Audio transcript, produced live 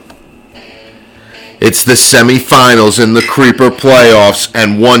It's the semifinals in the Creeper playoffs,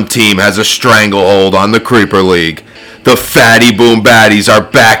 and one team has a stranglehold on the Creeper League. The Fatty Boom Baddies are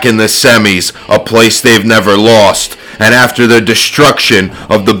back in the semis, a place they've never lost. And after the destruction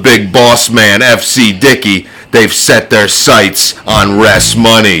of the big boss man, FC Dickey, they've set their sights on Rest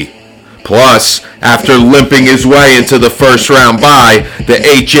Money. Plus, after limping his way into the first round bye, the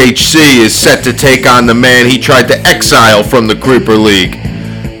HHC is set to take on the man he tried to exile from the Creeper League.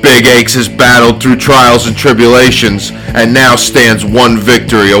 Big Aches has battled through trials and tribulations and now stands one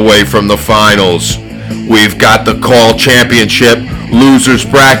victory away from the finals. We've got the Call Championship, Losers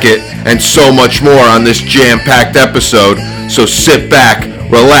Bracket, and so much more on this jam-packed episode, so sit back,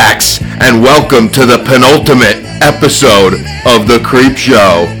 relax, and welcome to the penultimate episode of The Creep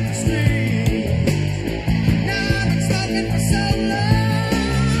Show.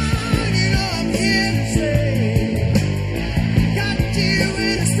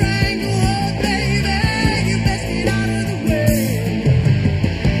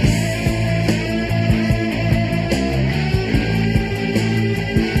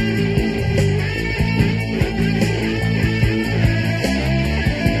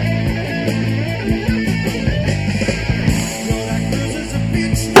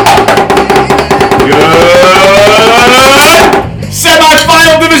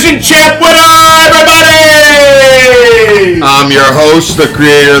 Champ winner, everybody! I'm your host, the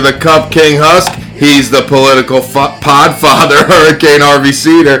creator of the Cup King Husk. He's the political podfather, Hurricane Harvey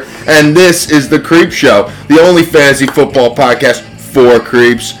Cedar. And this is The Creep Show, the only fantasy football podcast for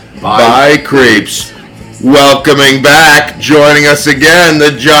creeps, by creeps. Welcoming back, joining us again,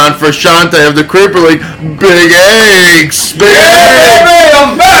 the John Frusciante of the Creeper League, Big Aches. Big Aches!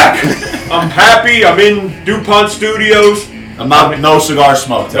 I'm back! I'm happy, I'm in DuPont Studios. I'm not, no cigar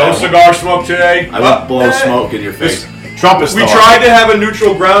smoke today. No cigar smoke today. I won't blow smoke in your face. Trump is. We tried to have a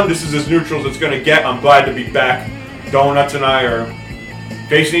neutral ground. This is as neutral as it's going to get. I'm glad to be back. Donuts and I are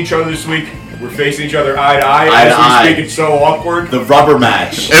facing each other this week. We're facing each other eye to eye. As we speak, it's so awkward. The rubber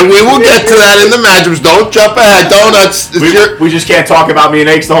match. And we will get to that in the matchups. Don't jump ahead. Donuts. We just can't talk about me and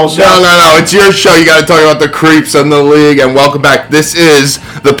Aches the whole show. No. It's your show. You got to talk about the creeps in the league. And welcome back. This is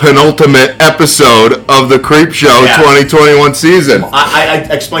the penultimate episode of the Creep Show 2021 season. I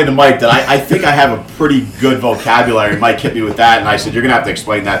explained to Mike that I think I have a pretty good vocabulary. Mike hit me with that, and I said, you're going to have to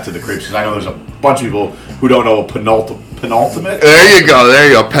explain that to the creeps, because I know there's a bunch of people who don't know what penultimate? There you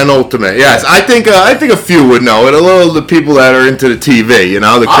go. Penultimate. Yes, I think a few would know it. A little the people that are into the TV, you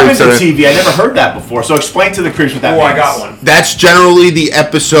know. I'm into TV. I never heard that before. So explain to the creeps what that means. I got one. That's generally the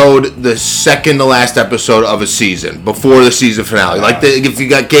episode, the second to last episode of a season, before the season finale. Like if you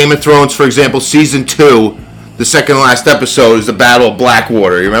got Game of Thrones, for example, season 2, the second to last episode is the Battle of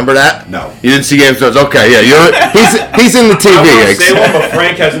Blackwater. You remember that? No. You didn't see Game of Thrones? Okay, yeah. He's in the TV. I want to say one, but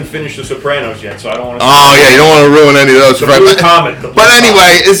Frank hasn't finished The Sopranos yet, so I don't want to. Oh yeah, you don't want to ruin any of those. But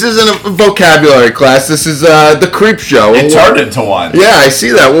anyway, this isn't a vocabulary class. This is the Creep Show. It turned into one. Yeah, I see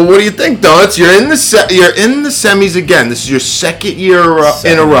that. Well, what do you think, Donuts? You're in the semis again. This is your second year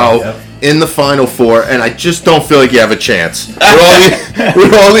in a row. Yep. In the Final Four, and I just don't feel like you have a chance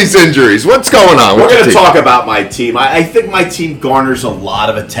with all these injuries. What's going on? We're going to talk about my team. I think my team garners a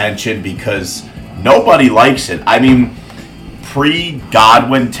lot of attention because nobody likes it. I mean,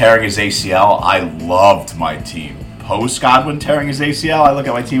 pre-Godwin tearing his ACL, I loved my team. Post-Godwin tearing his ACL, I look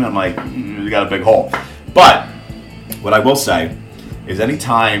at my team and I'm like, we got a big hole. But what I will say is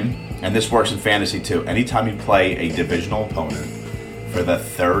anytime, and this works in fantasy too, anytime you play a divisional opponent for the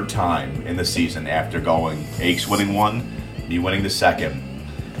third time in the season after going Aches winning one, me winning the second,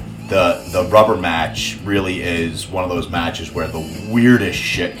 the rubber match really is one of those matches where the weirdest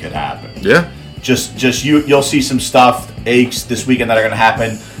shit could happen. Yeah. Just you'll see some stuff, Aches, this weekend that are going to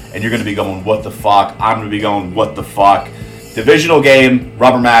happen, and you're going to be going, what the fuck? I'm going to be going, what the fuck? Divisional game,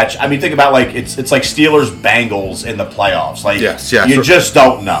 rubber match. I mean, think about it's like Steelers-Bengals in the playoffs. Like, you just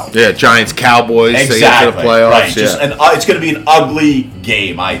don't know. Yeah, Giants-Cowboys. Exactly. They get to the playoffs. Right. It's going to be an ugly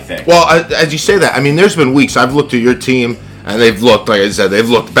game, I think. Well, as you say that, I mean, there's been weeks I've looked at your team, and they've looked, like I said, they've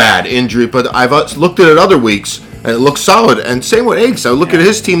looked bad, injury, but I've looked at it other weeks, and it looks solid. And same with Aches. I look at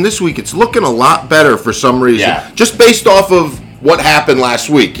his team this week. It's looking a lot better for some reason. Yeah. Just based off of what happened last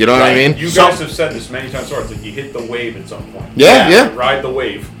week, you know what I mean? You guys have said this many times before. It's like you hit the wave at some point. Yeah. Ride the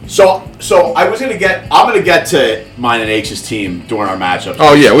wave. So I'm gonna get to mine and H's team during our matchups.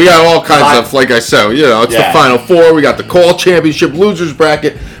 Oh yeah, we got all kinds of, like I said, you know, it's the Final Four. We got the Call Championship, Losers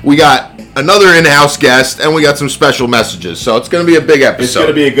Bracket. We got another in-house guest, and we got some special messages. So it's gonna be a big episode. It's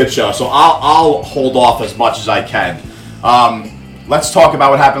gonna be a good show. So I'll hold off as much as I can. Let's talk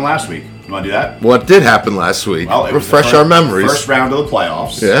about what happened last week. You want to do that? What did happen last week? Well, refresh our memories. First round of the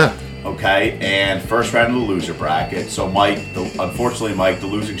playoffs. Yeah. Okay, and first round of the loser bracket. So, unfortunately, Mike, the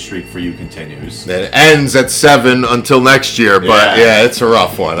losing streak for you continues. It ends at 7 until next year, but yeah, it's a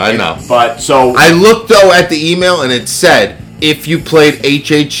rough one. I know. But so I looked though at the email, and it said if you played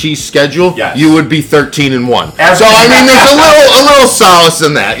HHC's schedule, you would be 13-1. So I mean, there's a little solace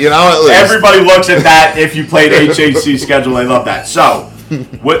in that, At least. Everybody looks at that. If you played HHC's schedule, they love that. So,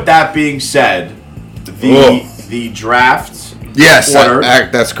 with that being said, the draft. Yes,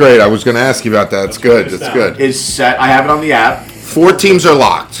 that's great. I was going to ask you about that. It's good. It's good. Is set. I have it on the app. 4 teams are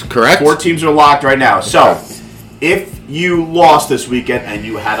locked, correct? 4 teams are locked right now. So, if you lost this weekend and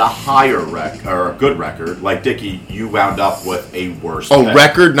you had a higher or a good record, like Dickie, you wound up with a worse. Oh,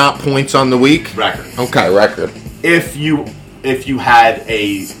 record, not points on the week. Record. Okay, record. If you had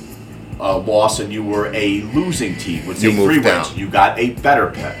a loss and you were a losing team with 3 wins, you got a better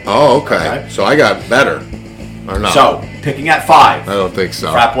pick. Oh, okay. So I got better. Or not. So, picking at 5. I don't think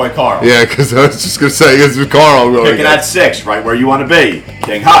so. Frat Boy Carl. Yeah, because I was just going to say, it's Carl. Picking at 6, right where you want to be.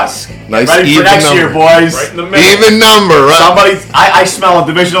 King Husk. Nice ready even for next number. year, boys. Right in the middle. Even number, right? I smell a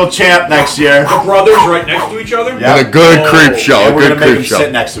divisional champ next year. The brothers right next to each other? Yeah. And a good creep show. And we're going to make them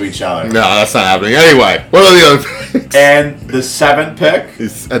sit next to each other. No, that's not happening. Anyway, what are the other picks? And the 7th pick,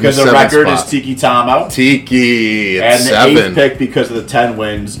 because the record is Tiki Tamo. Tiki at and 7. The 8th pick, because of the 10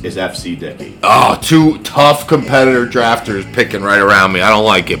 wins, is FC Dickey. Oh, 2 tough competitor drafters picking right around me. I don't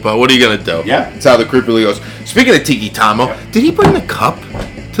like it, but what are you going to do? Yeah. That's how the Creeper League goes. Speaking of Tiki Tamo, did he bring the cup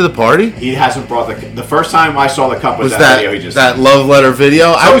to the party? He hasn't brought the first time I saw the cup was that video he just that love letter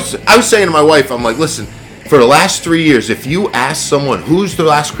video. I was saying to my wife, I'm like, listen, for the last 3 years, if you ask someone who's the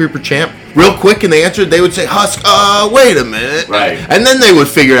last Creeper champ, real quick, and they answered, they would say Husk. Wait a minute, right? And then they would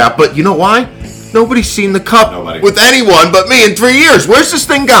figure it out. But you know why? Nobody's seen the cup with anyone but me in 3 years. Where's this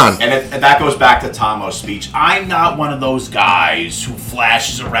thing gone? And that goes back to Tomo's speech. I'm not one of those guys who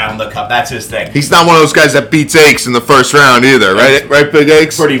flashes around the cup. That's his thing. He's not one of those guys that beats Aches in the first round either, right? Right, Big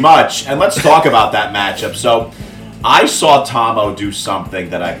Aches? Pretty much. And let's talk about that matchup. So, I saw Tomo do something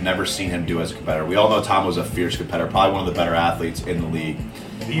that I've never seen him do as a competitor. We all know Tomo's a fierce competitor, probably one of the better athletes in the league.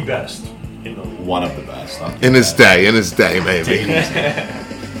 The best in the league. One of the best. In his day, maybe.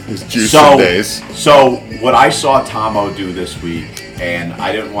 His juicy days. So, what I saw Tomo do this week, and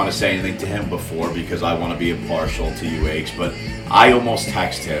I didn't want to say anything to him before because I want to be impartial to UH, but I almost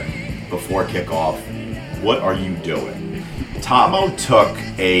texted him before kickoff, what are you doing? Tomo took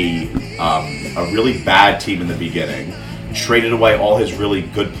a really bad team in the beginning, traded away all his really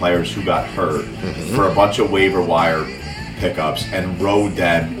good players who got hurt for a bunch of waiver wire pickups and rode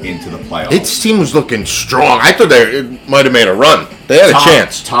them into the playoffs. Its team was looking strong. I thought they might have made a run. They had a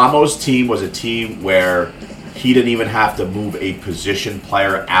chance. Tomo's team was a team where he didn't even have to move a position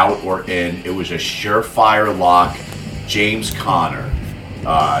player out or in. It was a surefire lock. James Conner,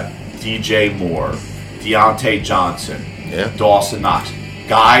 DJ Moore, Deontay Johnson, Dawson Knox.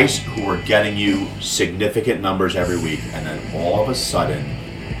 Guys who were getting you significant numbers every week. And then all of a sudden,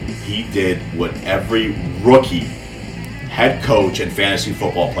 he did what every rookie head coach and fantasy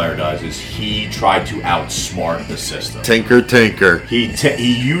football player does, is he tried to outsmart the system. Tinker. He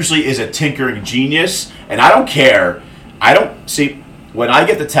usually is a tinkering genius, and I don't care. I don't see when I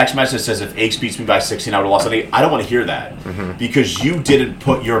get the text message that says if Aches beats me by 16, I would have lost on 8. I don't want to hear that because you didn't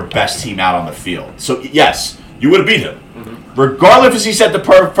put your best team out on the field. So yes, you would have beat him, regardless if he set the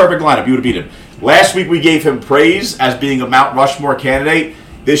perfect lineup. You would have beat him. Last week we gave him praise as being a Mount Rushmore candidate.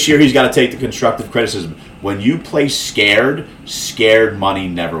 This year he's got to take the constructive criticism. When you play scared money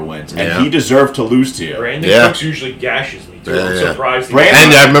never wins. And he deserved to lose to you. Brandon Cooks usually gashes me, too. I'm surprised.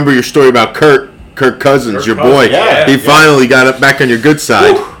 And I remember your story about Kirk Cousins, your boy. He finally got it back on your good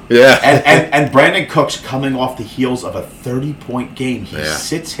side. Woo. Yeah. And Brandon Cooks coming off the heels of a 30-point game. He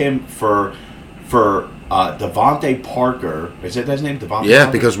sits him for Devontae Parker. Is that his name? Devontae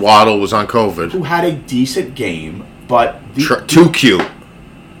Parker? Because Waddle was on COVID. Who had a decent game, but... too cute.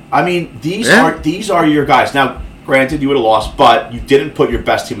 I mean, these are your guys. Now, granted, you would have lost, but you didn't put your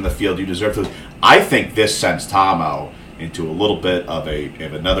best team in the field. You deserve to lose. I think this sends Tomo into a little bit of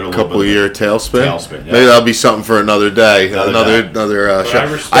another couple year tailspin. Yeah. Maybe that'll be something for another day. Another show. I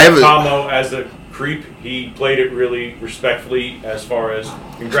respect Tomo as a creep. He played it really respectfully as far as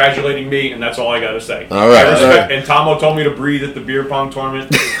congratulating me, and that's all I got to say. All right. And Tomo told me to breathe at the beer pong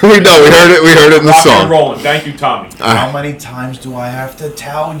tournament. We know. We heard it in the song. Rock and rolling. Thank you, Tommy. How many times do I have to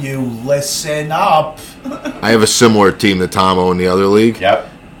tell you? Listen up. I have a similar team to Tomo in the other league. Yep.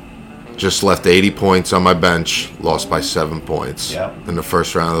 just left 80 points on my bench, lost by 7 points in the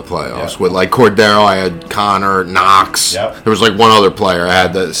first round of the playoffs. With like Cordero, I had Connor, Knox. There was like one other player I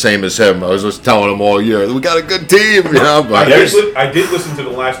had the same as him. I was just telling him all year, we got a good team, you know. But I did listen to the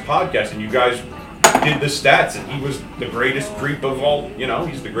last podcast, and you guys did the stats, and he was the greatest creep of all. You know,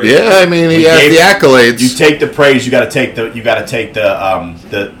 he's the greatest. Yeah, I mean, he has the accolades. You take the praise, you got to take the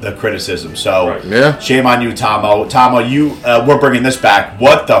criticism. So shame on you, Tomo. Tomo, we're bringing this back.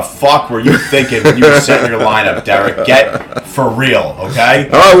 What the fuck were you thinking when you were setting your lineup, Derek? Get for real, okay?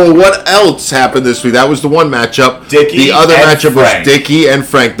 All right. Well, what else happened this week? That was the one matchup. The other matchup was Dickie and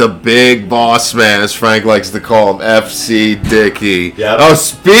Frank, the big boss man, as Frank likes to call him, FC Dickie. Oh,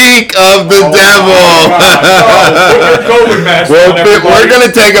 speak of the devil. We're going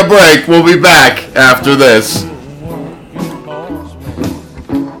to take a break. We'll be back after this.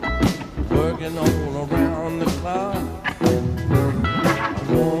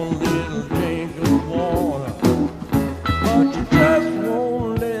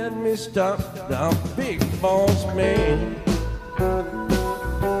 Stop the big boss man.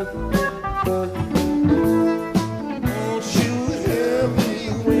 Won't you help me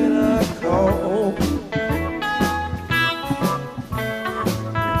when I call?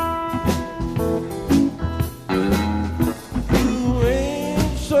 You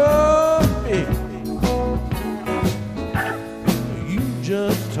ain't so big. You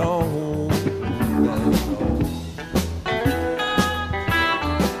just told.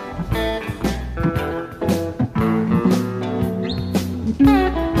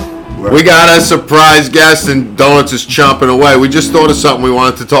 We got a surprise guest, and Donuts is chomping away. We just thought of something we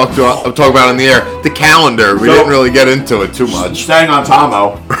wanted to talk about on the air. The calendar. We didn't really get into it too much. Staying on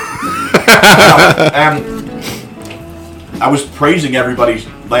Tomo. I was praising everybody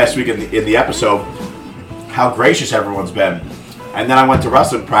last week in the episode how gracious everyone's been. And then I went to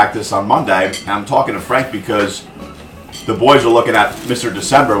wrestling practice on Monday, and I'm talking to Frank because the boys were looking at Mr.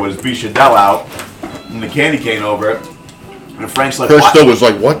 December with his B. Shadell out and the candy cane over it. And Frank's like, Krista was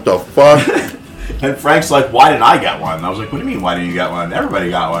like, what the fuck? And Frank's like, why didn't I get one? And I was like, what do you mean, why didn't you get one? Everybody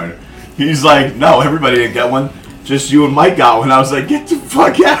got one. He's like, no, everybody didn't get one. Just you and Mike got one. I was like, get the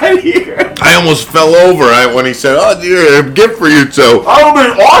fuck out of here. I almost fell over when he said, oh, dear, a gift for you two. That would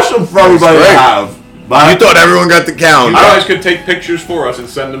have been awesome for everybody to have. But you thought everyone got the calendar. You guys could take pictures for us and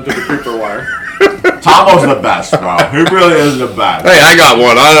send them to the Creeper Wire. Tomo's the best, bro. He really is the best. Hey, I got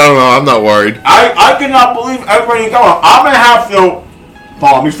one. I don't know. I'm not worried. I cannot believe everybody got one. I'm going to have to...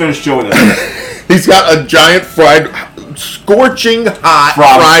 Paul, let me finish chewing this. He's got a giant scorching hot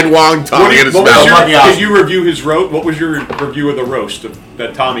fried wonton in his mouth. Did you review his roast? What was your review of the roast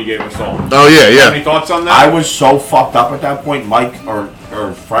that Tommy gave us all? Oh, yeah. Any thoughts on that? I was so fucked up at that point. Mike or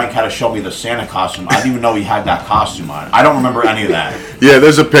Frank had to show me the Santa costume. I didn't even know he had that costume on. I don't remember any of that. Yeah,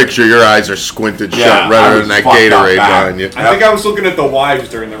 there's a picture. Your eyes are squinted shut rather than that Gatorade behind you. I think I was looking at the wives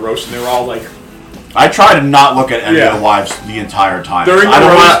during the roast, and they were all like... I try to not look at any of the wives the entire time. During the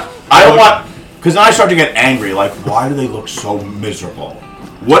roast... I don't want... Because then I start to get angry. Like, why do they look so miserable?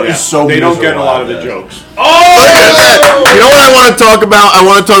 What is so They miserable? don't get a lot of the jokes. Oh! You know what I want to talk about? I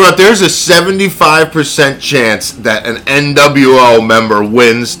want to talk about there's a 75% chance that an NWO member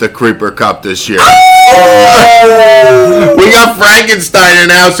wins the Creeper Cup this year. Oh! We got Frankenstein in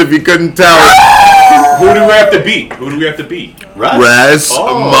house if you couldn't tell. Who do we have to beat? Res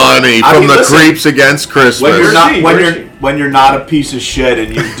Money from the listen, Creeps Against Christmas. When you're not a piece of shit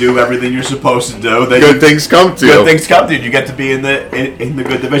and you do everything you're supposed to do, then good things come to you. Good things come to you. You get to be in the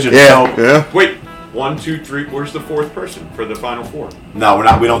good division. Yeah. Wait, 1, 2, 3. Where's the fourth person for the Final Four? No, we're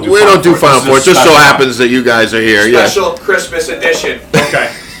not. We don't do. We don't do Final Four. It just so happens that you guys are here. Special Christmas edition. Okay.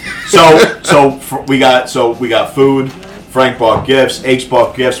 So we got food. Frank bought gifts. H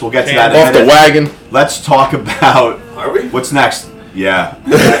bought gifts. We'll get to that in a minute. Off the wagon. Let's talk about. Are we? What's next? Yeah.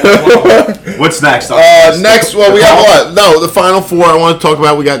 What's next? Next, well, we have what? No, the Final Four I want to talk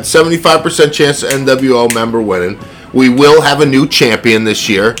about. We got 75% chance of NWO member winning. We will have a new champion this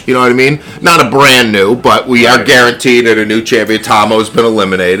year. You know what I mean? Not a brand new, but we are guaranteed that a new champion. Tomo's been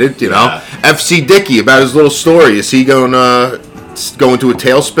eliminated, you know. Yeah. FC Dickie, about his little story. Is he going to a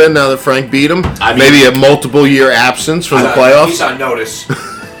tailspin now that Frank beat him? Maybe a multiple-year absence from the playoffs? He's on notice.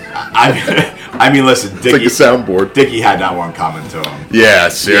 I mean, listen, Dickie, it's like a soundboard. Dickie had that one coming to him. Yeah,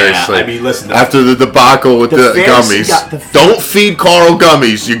 seriously. Yeah, I mean, listen. After the debacle with the gummies. Don't feed Carl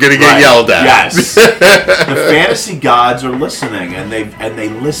gummies. You're going to get yelled at. Yes. The fantasy gods are listening, and they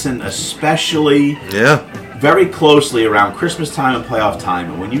listen especially very closely around Christmas time and playoff time.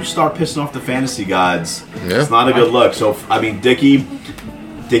 And when you start pissing off the fantasy gods, it's not a good look. So, I mean, Dickie,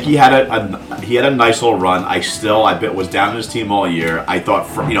 Dickey had a nice little run. I was down on his team all year. I thought,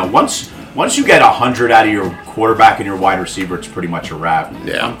 once you get 100 out of your quarterback and your wide receiver, it's pretty much a wrap.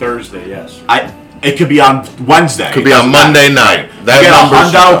 Yeah. On Thursday, yes. It could be on Wednesday. Could be on Monday night. Right.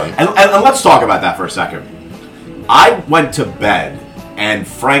 That hundo, and let's talk about that for a second. I went to bed, and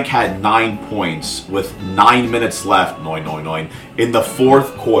Frank had 9 points with 9 minutes left. In the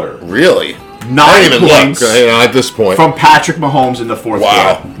fourth quarter. Really? 9 points at this point from Patrick Mahomes in the fourth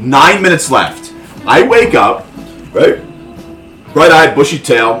quarter. 9 minutes left. I wake up, bright-eyed, bushy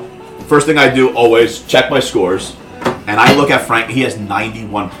tail. First thing I do always check my scores, and I look at Frank. He has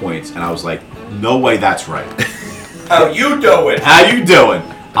 91 points, and I was like, "No way, that's right." How you doing? How you doing?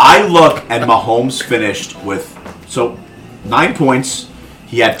 I look, and Mahomes finished with 9 points.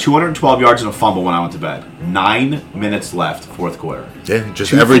 He had 212 yards and a fumble when I went to bed. 9 minutes left, fourth quarter. Yeah,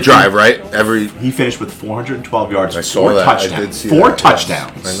 just every drive, right? He finished with 412 yards. I saw that. Touchdowns. I did see four that.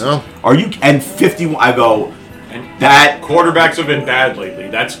 touchdowns. I know. And 51? I go. And that quarterbacks have been bad lately.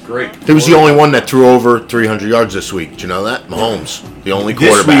 That's great. He was the only one that threw over 300 yards this week. Did you know that? Mahomes, the only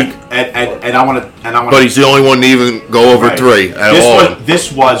quarterback. This week, and I want to. But he's the only one to even go over 3 at all. This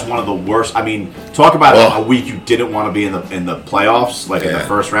was one of the worst. I mean, talk about a week you didn't want to be in the playoffs, like in the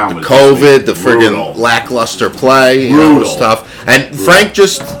first round. Was COVID, the friggin' lackluster play, brutal stuff. And Frank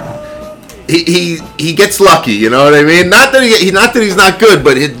just. He gets lucky, you know what I mean? Not that he's not good,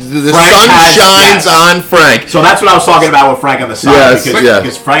 but the sun shines on Frank. So that's what I was talking about with Frank on the side.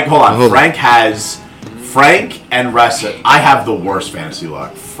 Because Frank, hold on. Frank and Ressa. I have the worst fantasy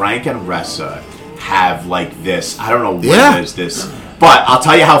luck. Frank and Ressa have like this. I don't know what it is. This, but I'll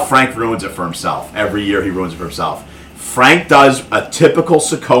tell you how Frank ruins it for himself. Every year he ruins it for himself. Frank does a typical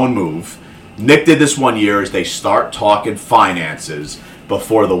Saccone move. Nick did this one year. Is they start talking finances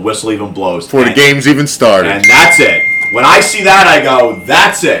before the whistle even blows. Before the game's even started. And that's it. When I see that, I go,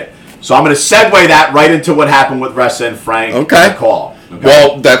 that's it. So I'm going to segue that right into what happened with Ressa and Frank. Okay. Call. Okay.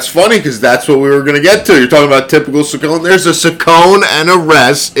 Well, that's funny because that's what we were going to get to. You're talking about typical Saccone. There's a Saccone and a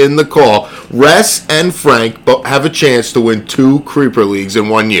Ress in the call. Ress and Frank have a chance to win 2 Creeper Leagues in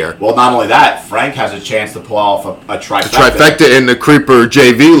 1 year. Well, not only that, Frank has a chance to pull off a trifecta. A trifecta in the Creeper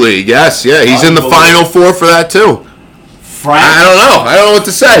JV League. Yes, yeah. He's in the Final Four for that, too. I don't know what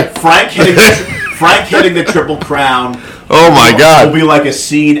to say. Frank hitting the Triple Crown. Oh my God! Will be like a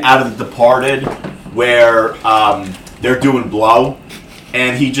scene out of The Departed where they're doing blow,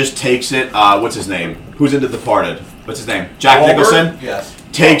 and he just takes it. What's his name? Who's in The Departed? What's his name? Jack Nicholson. Yes.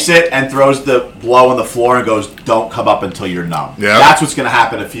 Takes it and throws the blow on the floor and goes, "Don't come up until you're numb." Yeah. That's what's going to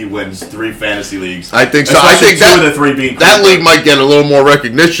happen if he wins 3 fantasy leagues. I think so. Especially I think 2 of the 3 being that league might get a little more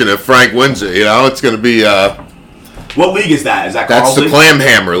recognition if Frank wins it. You know, it's going to be. What league is that? Is that That's Carl's the league?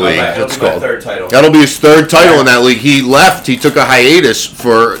 Clamhammer League. That'll It's be my called. 3rd title. That'll be his 3rd title in that league. He left. He took a hiatus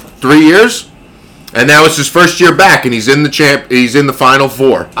for 3 years, and now it's his first year back, and he's in the He's in the Final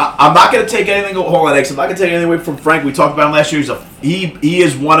Four. I'm not going to take anything. Hold on, X. I'm not going to take anything away from Frank. We talked about him last year. He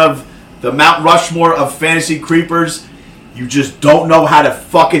is one of the Mount Rushmore of fantasy creepers. You just don't know how to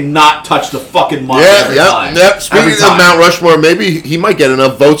fucking not touch the fucking money every time. Speaking of Mount Rushmore, maybe he might get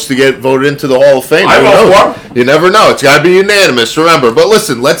enough votes to get voted into the Hall of Fame. I vote for him. You never know. It's got to be unanimous, remember. But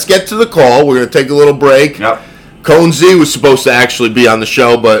listen, let's get to the call. We're going to take a little break. Yep. Cone Z was supposed to actually be on the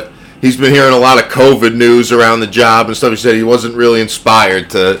show, but he's been hearing a lot of COVID news around the job and stuff. He said he wasn't really inspired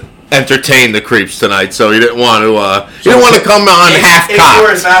to entertain the creeps tonight, so he didn't want to come on half-cocked. If you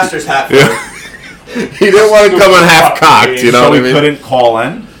were in Masters hat. He didn't want to come on half-cocked, you know what I mean? So he couldn't call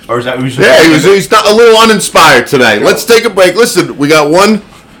in? Or is that he's not a little uninspired today. Let's take a break. Listen, we got one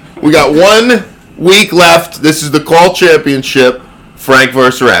week left. This is the Call Championship, Frank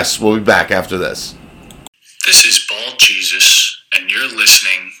versus Ress. We'll be back after this. This is Bald Jesus, and you're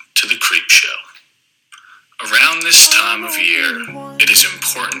listening to The Creep Show. Around this time of year, it is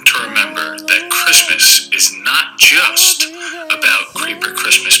important to remember that Christmas is not just about Creeper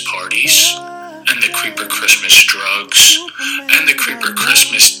Christmas parties and the Creeper Christmas drugs and the Creeper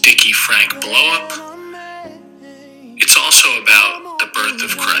Christmas Dickie Frank blow-up. It's also about the birth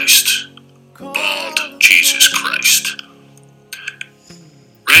of Christ, Bald Jesus Christ.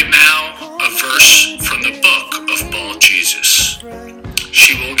 Right now, a verse from the book of Bald Jesus.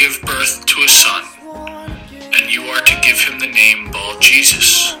 She will give birth to a son, and you are to give him the name Bald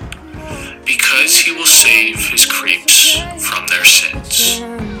Jesus, because he will save his creeps from their sins.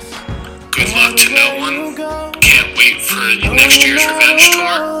 Good luck to no one. Can't wait for next year's revenge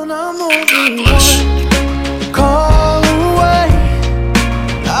tour, and God bless. Call away.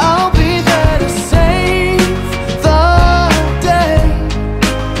 I'll be there to save the day.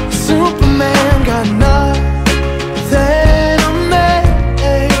 Superman got nothing on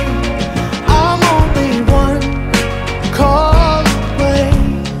me.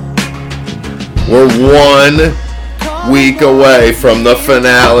 We're 1 week away from the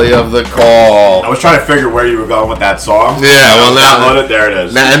finale of the call. I was trying to figure where you were going with that song. Yeah, well now download it. There it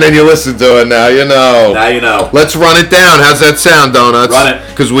is. And then you listen to it. Now you know. Now you know. Let's run it down. How's that sound, Donuts? Run it.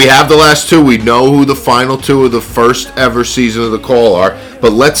 Because we have the last 2. We know who the final 2 of the first ever season of the call are.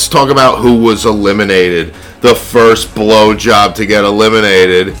 But let's talk about who was eliminated. The first blowjob to get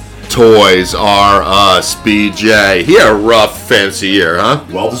eliminated. Toys R Us, BJ. He had a rough fantasy year, huh?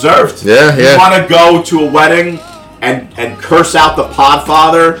 Well deserved. Yeah. You want to go to a wedding and curse out the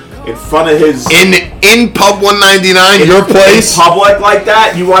Podfather in front of his in Pub 199, your place, in public like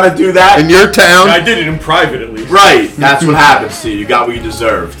that? You want to do that in your town? I did it in private at least. Right. That's what happens to you. You got what you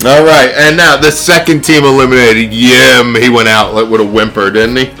deserved. All right, and now the second team eliminated. Yim, he went out with a whimper,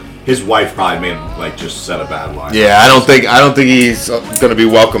 didn't he? His wife probably made him just said a bad line. Yeah, I don't think he's going to be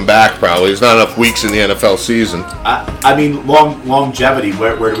welcome back. Probably there's not enough weeks in the NFL season. I mean, longevity.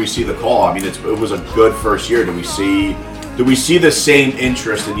 Where do we see the call? I mean, it was a good first year. Do we see the same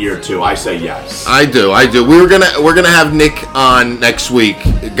interest in year 2? I say yes. I do. We're gonna have Nick on next week,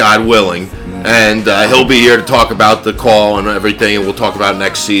 God willing, and he'll be here to talk about the call and everything, and we'll talk about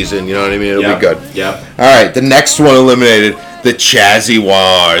next season. You know what I mean? It'll be good. Yep. All right, the next one eliminated. The Chazzy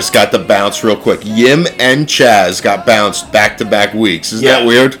Wars got the bounce real quick. Yim and Chaz got bounced back-to-back weeks. Isn't that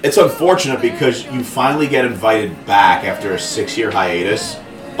weird? It's unfortunate because you finally get invited back after a 6-year hiatus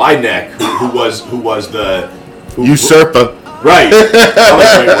by Nick, who was the Usurper. Right. That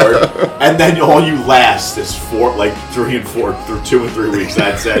was a great word. And then all you last is 3 and 4 through 2 and 3 weeks.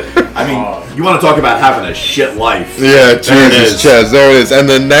 That's it. I mean, you want to talk about having a shit life. Yeah, Jesus, Chaz, there it is. And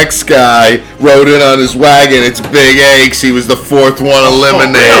the next guy rode in on his wagon. It's Big Aches. He was the 4th one eliminated.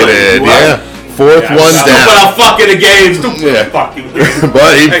 Really? What? Yeah. 4th one down. But I'm fucking a game. Yeah. Fucking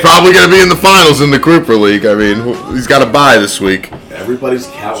But he's probably going to be in the finals in the Cooper League. I mean, he's got a bye this week. Everybody's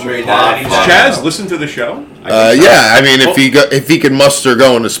counting. Does Chaz listen to the show? Yeah, I mean, if he can muster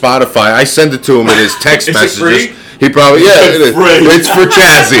going to Spotify, I send it to him in his text Is it messages. free? He probably it is. free. It's for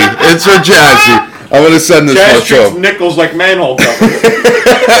Chazzy. It's for Chazzy. I'm gonna send this Chaz one to shoots him. nickels like manhole covers.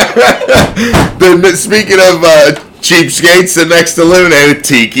 Speaking of cheapskates, the next eliminated,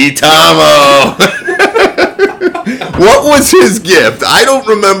 Tiki Tamo. What was his gift? I don't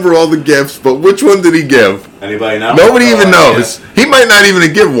remember all the gifts, but which one did he give? Anybody know? Nobody No even idea. knows. He might not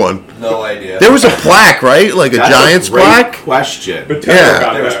even give one. No idea. There was a plaque, right? Like a That's Giants a great plaque? question. But Yeah. Taylor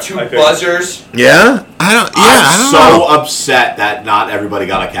got There was that, 2 I think. buzzers. Yeah? I don't I'm know. so upset that not everybody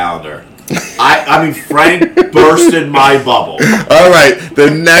got a calendar. I mean, Frank bursted my bubble. All right, the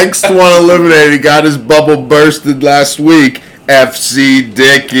next one eliminated got his bubble bursted last week. FC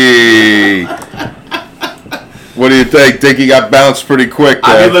Dickey. What do you think? Dickey got bounced pretty quick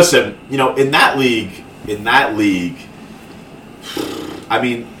there. I mean, listen, in that league, I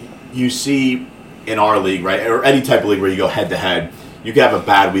mean, you see in our league, right, or any type of league where you go head-to-head, you can have a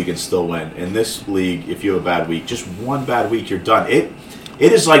bad week and still win. In this league, if you have a bad week, just one bad week, you're done. It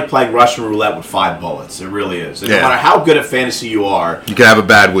is like playing Russian roulette with 5 bullets. It really is. And no matter how good at fantasy you are, you can have a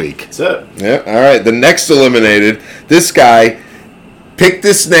bad week. that's it. Yeah, all right. The next eliminated, this guy picked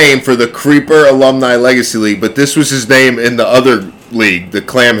this name for the Creeper Alumni Legacy League, but this was his name in the other league, the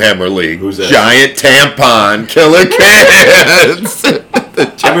Clamhammer League. Who's that? Giant Tampon Killer Kids.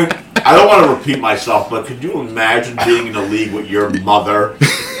 I mean, I don't want to repeat myself, but could you imagine being in a league with your mother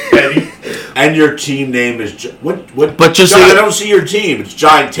and your team name is what? But just I don't see your team. It's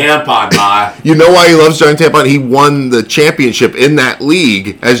Giant Tampon, Ma. You know why he loves Giant Tampon? He won the championship in that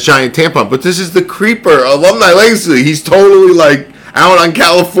league as Giant Tampon. But this is the Creeper Alumni Legacy League. He's totally out on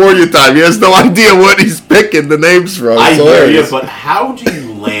California time. He has no idea what he's picking the names from. I It's hear you, hilarious. but how do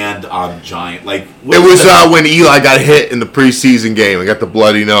you land on Giant? It was when Eli got hit in the preseason game and got the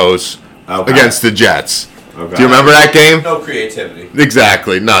bloody nose against the Jets. Okay. Do you remember that game? No creativity.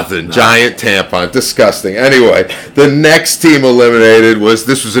 Exactly, nothing. No. Giant Tampon. Disgusting. Anyway, the next team eliminated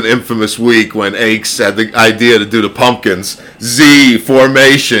was an infamous week when Aches had the idea to do the pumpkins. Z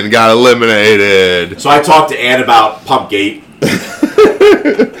Formation got eliminated. So I talked to Ann about Pumpgate.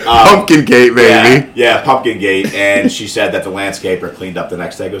 Pumpkin Gate, baby. Yeah, Pumpkin Gate. And she said that the landscaper cleaned up the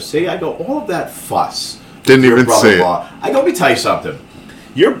next day. I go, see? I go, all of that fuss. Didn't your even see it. brother-in-law. I go, let me tell you something.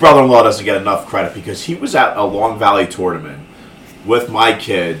 Your brother-in-law doesn't get enough credit because he was at a Long Valley tournament with my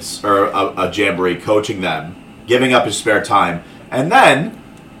kids, or a jamboree, coaching them, giving up his spare time. And then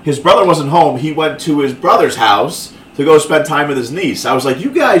his brother wasn't home. He went to his brother's house to go spend time with his niece. I was like,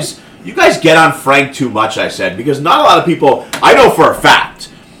 you guys get on Frank too much, I said, because not a lot of people, I know for a fact,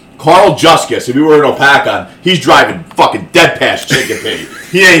 Carl Juskus, if you were in Opakon, he's driving fucking dead past Chicopee.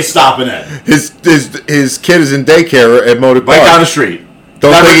 He ain't stopping in. His kid is in daycare at Motor Park. Right down the street.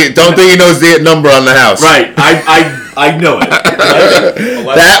 Don't think he knows the number on the house. Right. I know it.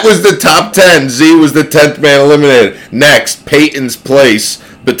 That was the top 10. Z was the 10th man eliminated. Next, Peyton's Place.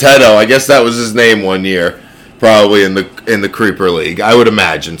 Potato. I guess that was his name one year. Probably in the Creeper League. I would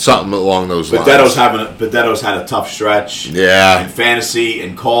imagine. Something along those lines. Potato's had a tough stretch. Yeah. In fantasy,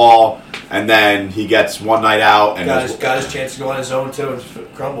 in call, and then he gets one night out and got his chance to go on his own too and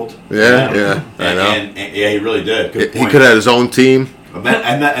crumbled. Yeah. I know. And yeah, he really did. Good point. He could have his own team. And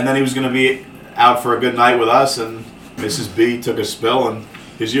then he was going to be out for a good night with us, and Mrs. B took a spill, and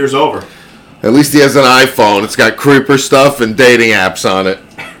his year's over. At least he has an iPhone. It's got creeper stuff and dating apps on it.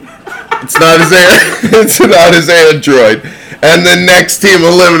 It's not his Android. And the next team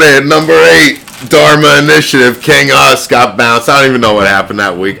eliminated, number 8, Dharma Initiative, King Us, got bounced. I don't even know what happened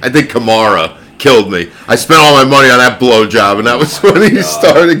that week. I think Kamara killed me. I spent all my money on that blowjob, and that was when he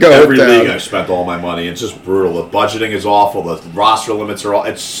started going Every down. league I've spent all my money. It's just brutal. The budgeting is awful. The roster limits are all.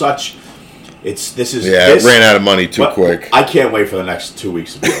 It ran out of money too quick. I can't wait for the next 2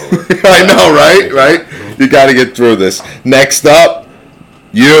 weeks to be over. I know, right? You got to get through this. Next up,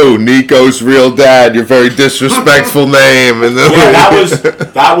 you, Nico's real dad. Your very disrespectful name. And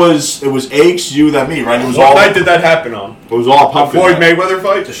it was Aches, you, then me, right? It was What night did that happen on? It was all A pumpkin. Floyd Mayweather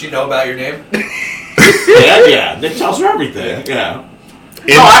fight? Does she know about your name? Yeah. Nick tells her everything. Yeah.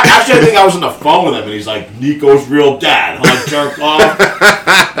 Actually, I think I was on the phone with him, and he's like, Nico's real dad. Huh, jerk off.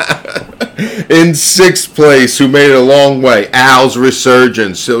 In 6th place, who made it a long way, Al's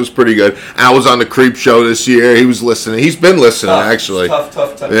Resurgence. It was pretty good. Al was on the Creep Show this year. He was listening. He's been listening, actually. Tough.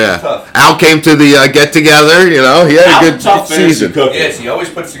 Yeah. Tough. Al came to the get-together, He had a good season. Yes, he always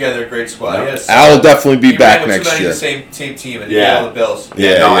puts together a great squad. Yep. Yes. Al will definitely be back next too many year. of the same team and all the Bills.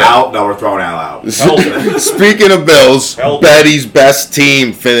 No, we're throwing Al out. Speaking of Bills, Betty's best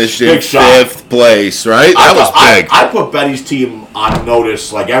team finished in 5th place, right? That was big. I put Betty's team on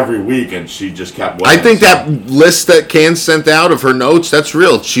notice like every week, and she just kept winning. I think that list that Can sent out of her notes, that's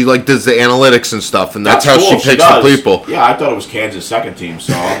real. She does the analytics and stuff, and that's how cool. she picks the people. Yeah, I thought it was Kansas' second team,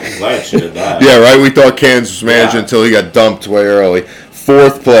 so I'm glad she did that. Yeah, right? We thought Kansas was managing until he got dumped way early.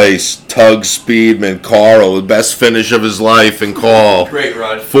 4th place, Tug Speedman, Carl, the best finish of his life in call. Great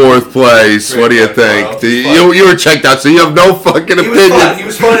run. 4th place. What do you think? You were checked out, so you have no fucking opinion. He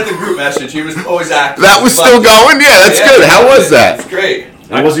was fun at the group message. He was always active. That was still going? Yeah, that's good. How was that? It was great.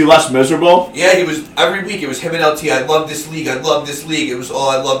 And was he less miserable? Yeah, he was. Every week it was him and LT. I love this league. It was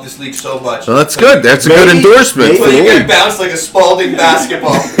I love this league so much. Well, that's good. That's a good endorsement. Until you get bounced like a Spalding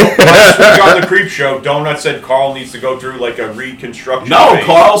basketball. Last week on the Creep Show, Donut said Carl needs to go through like a reconstruction. No, phase.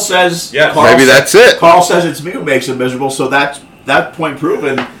 Carl says. Yes. Maybe that's it. Carl says it's me who makes him miserable, so that point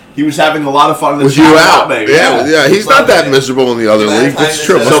proven. He was having a lot of fun in the Was you out? Yeah. He's not that miserable in the other league. That's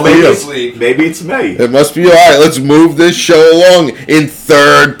true. So Maybe it's me. It must be all right. Let's move this show along. In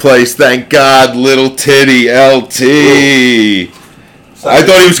 3rd place, thank God, little titty LT. I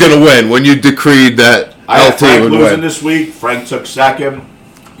thought he was going to win when you decreed that I had LT Frank would losing win. this week. Frank took second.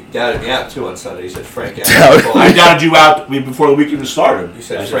 You doubted me out too on Sunday. You said Frank out. I doubted you out before the weekend started. You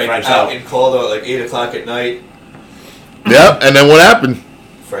said Frank out in Caldo at like 8 o'clock at night. Yep, and then what happened?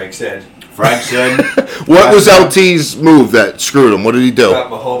 Frank's in. What was LT's move that screwed him? What did he do?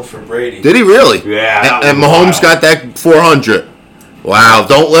 Got Mahomes from Brady. Did he really? Yeah. And Mahomes got that 400. Wow,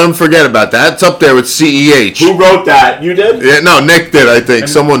 don't let him forget about that. It's up there with CEH. Who wrote that? You did? Yeah, no, Nick did, I think.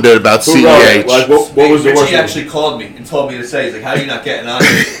 Someone did about Who wrote it? CEH. Like, what was the worst? Richie actually called me and told me to say, he's like, how are you not getting on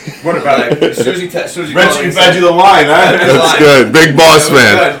here? What about it? Susie Richie fed you the line, huh? That's good. Big boss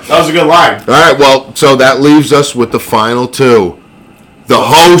man. That was a good line. All right, well, so that leaves us with the final 2. The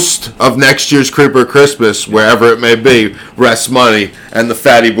host of next year's Creeper Christmas, wherever it may be, Rest Money, and the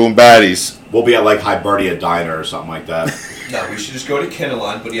Fatty Boom Baddies. We'll be at like Hibernia Diner or something like that. No, we should just go to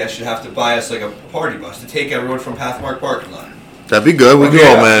Kinnelon, but he should have to buy us like a party bus to take everyone from Pathmark parking lot. That'd be good. We can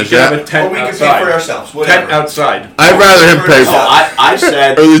all manage that. Or we can pay for ourselves. Whatever. Tent outside. I'd rather him pay for it. I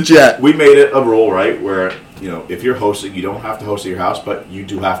said Or the jet. we made it a rule, right, where if you're hosting, you don't have to host at your house, but you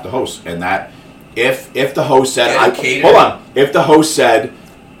do have to host, and that if the host said, if the host said,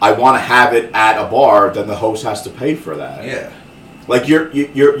 I want to have it at a bar, then the host has to pay for that. Yeah. Like if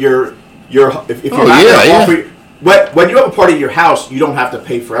you're when you have a party at your house, you don't have to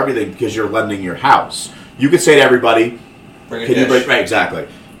pay for everything because you're lending your house. You could say to everybody, Bring a "Can you dish." right, exactly.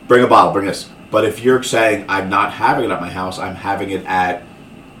 Bring a bottle, bring this." But if you're saying, "I'm not having it at my house, I'm having it at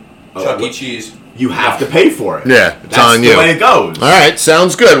Chuck E. Cheese," you have to pay for it. Yeah, it's That's on you. the way it goes. All right,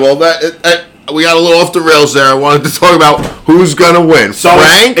 sounds good. Well, we got a little off the rails there. I wanted to talk about who's going to win, So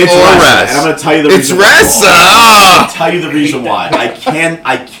Frank it's or Ressa, Ress. and I'm going to tell you the It's reason. Ressa. I'm going to tell you the reason why.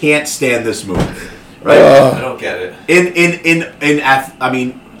 I can't stand this move. right? I don't get it. I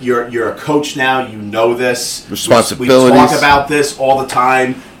mean, you're a coach now. You know this. Responsibilities. We talk about this all the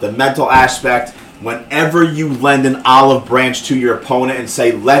time. The mental aspect. Whenever you lend an olive branch to your opponent and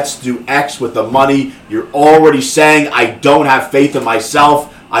say, let's do X with the money, you're already saying, I don't have faith in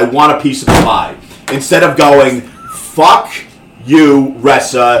myself. I want a piece of the pie. Instead of going, fuck you,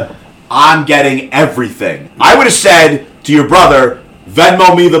 Ressa, I'm getting everything. I would have said to your brother,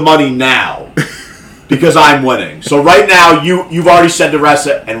 Venmo me the money now because I'm winning. So right now, you've already said to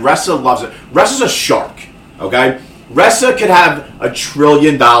Ressa, and Ressa loves it. Ressa's a shark, okay? Ressa could have $1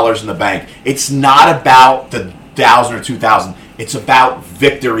 trillion in the bank. It's not about the 1,000 or 2,000. It's about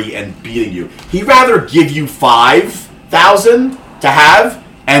victory and beating you. He'd rather give you 5,000 to have,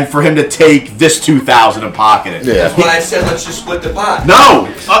 and for him to take this 2,000 and pocket it. Yeah. That's why I said let's just split the pot. No,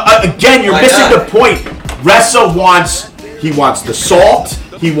 again, you're Why missing not? the point. Ressa wants the salt,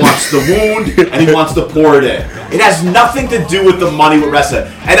 he wants the wound, and he wants to pour it in. It has nothing to do with the money with Ressa.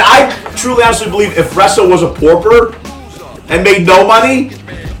 And I truly honestly believe if Ressa was a pauper and made no money,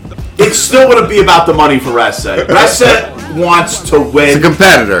 it still wouldn't be about the money for Ressa. Ressa wants to win. He's a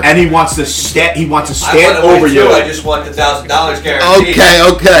competitor. And he wants to stand I want to over win you. too. I just want the $1,000 guaranteed.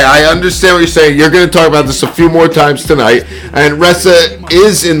 Okay, I understand what you're saying. You're going to talk about this a few more times tonight. And Ressa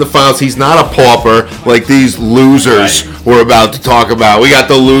is in the finals. He's not a pauper like these losers we're about to talk about. We got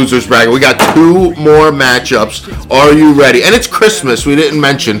the losers bracket. We got 2 more matchups. Are you ready? And it's Christmas. We didn't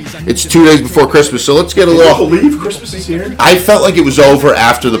mention. It's 2 days before Christmas. So let's get a Can little... you believe Christmas is here? I felt like it was over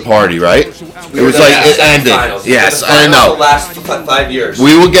after the party, right? It was like it ended. Yes, I know. The last 5 years.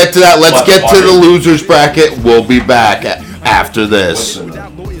 We will get to that. Let's get to the losers bracket. We'll be back after this.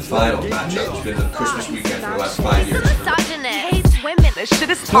 Final matchup. It's been the Christmas weekend for the last 5 years. Hates women. This shit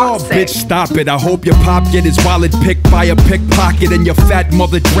is Oh, toxic. bitch, stop it. I hope your pop get his wallet picked by a pickpocket and your fat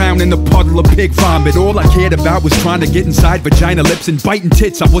mother drown in a puddle of pig vomit. All I cared about was trying to get inside vagina lips and biting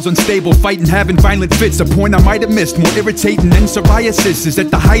tits. I was unstable, fighting, having violent fits. A point I might have missed, more irritating than psoriasis. Is at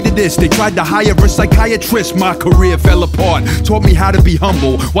the height of this, they tried to hire a psychiatrist. My career fell apart, taught me how to be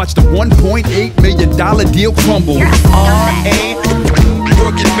humble. Watch the $1.8 million deal crumble.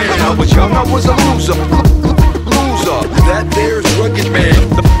 Rugged man, I was young, I was a loser. That there's rugged man,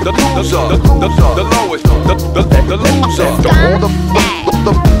 the loser, the lowest, the loser. All the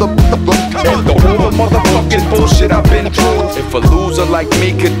motherfucking bullshit I've been through. If a loser like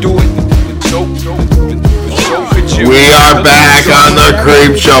me could do it, so could you. We are back on the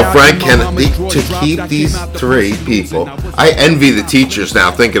Creep Show. Frank, to keep these 3 people, I envy the teachers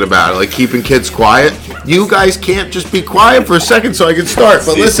now thinking about it, like keeping kids quiet. You guys can't just be quiet for a second so I can start.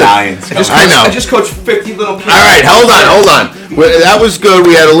 But listen, I know. I just coached 50 little kids. All right, hold on. That was good.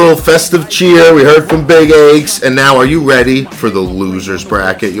 We had a little festive cheer. We heard from Big Aches, and now are you ready for the losers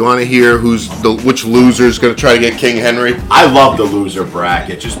bracket? You want to hear which loser is going to try to get King Henry? I love the loser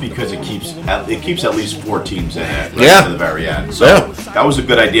bracket just because it keeps at least 4 teams in it to the very end. So that was a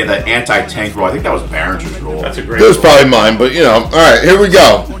good idea. That anti-tank rule, I think that was Behringer's rule. That's a great It was rule. probably mine, but all right, here we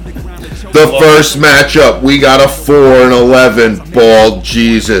go. The first matchup, we got a 4-11 Bald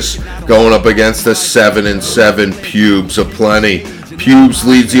Jesus going up against the 7-7 Pubes aplenty. Pubes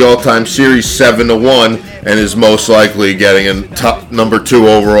leads the all-time series 7-1 and is most likely getting a top number 2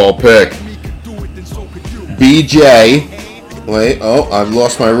 overall pick. BJ, I've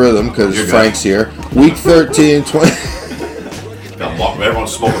lost my rhythm because Frank's here. Week 13, 20.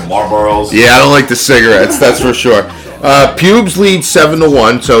 Everyone's smoking Marlboros. Yeah, I don't like the cigarettes, that's for sure. Pubes leads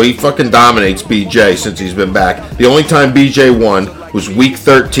 7-1, so he fucking dominates BJ since he's been back. The only time BJ won was week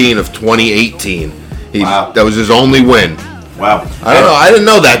 13 of 2018. Wow. That was his only win. Wow. I don't know. I didn't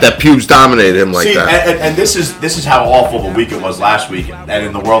know that Pubes dominated him like that. And this is how awful the week it was last week. And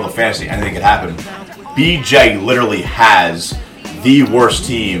in the world of fantasy, anything could happen. BJ literally has the worst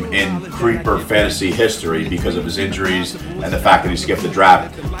team in Creeper fantasy history because of his injuries and the fact that he skipped the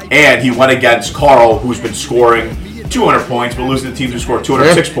draft. And he went against Carl, who's been scoring 200 points, but losing to teams who scored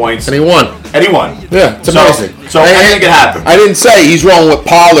 206 points. And he won. Yeah, it's amazing. So anything can happen. I didn't say he's wrong with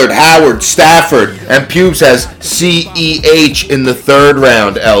Pollard, Howard, Stafford, and Pubes has CEH in the 3rd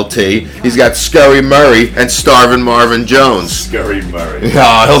round, LT. He's got Scurry Murray and Starvin' Marvin Jones. Scurry Murray.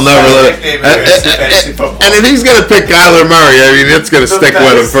 No, he'll never let it. And if he's going to pick Kyler Murray, I mean, it's going to stick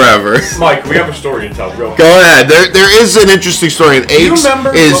with him forever. Mike, we have a story to tell. Go ahead. There is an interesting story, and Aches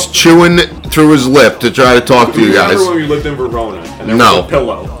is chewing through his lip to try to talk to you guys. Remember when we lived in Verona and there was a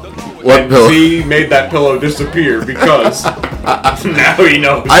pillow? What pillow? Z made that pillow disappear because now he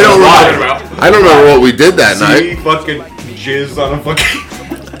knows. I don't what remember. I'm talking about. I don't remember what we did that Z night. fucking jizzed on a fucking.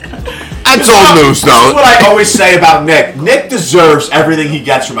 That's old news, This is what I always say about Nick. Nick deserves everything he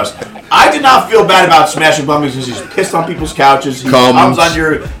gets from us. I did not feel bad about smashing pumpkins because he's pissed on people's couches. He comes on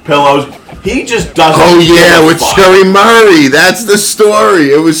your pillows. He just doesn't. Oh yeah, with Scurry Murray. That's the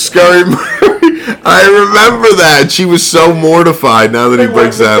story. It was Scurry Murray. I remember that. She was so mortified now that he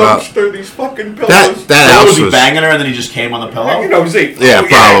brings that up. These fucking pillows. That was he banging her and then he just came on the pillow? You know, Z. Yeah,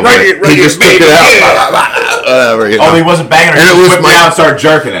 probably. Right, he just took it out. Whatever. You know. Oh, he wasn't banging her. And he it was whipped it out and started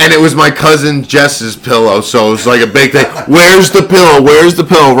jerking it. And it was my cousin Jess's pillow, so it was like a big thing. Where's the pillow? Where's the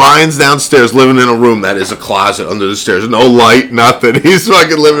pillow? Ryan's downstairs living in a room that is a closet under the stairs. No light, nothing. He's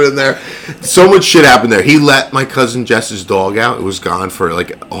fucking living in there. So much shit happened there. He let my cousin Jess's dog out. It was gone for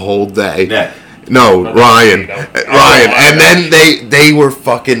like a whole day. Yeah. No, Ryan. And then they were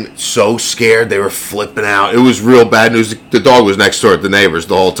fucking so scared. They were flipping out. It was real bad news. The dog was next door at the neighbors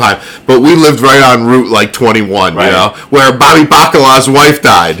the whole time. But we lived right on Route like 21, right. You know, where Bobby Bacala's wife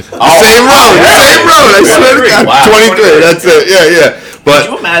died. Oh, same road. I swear to God. Wow. 23. That's it. Yeah. But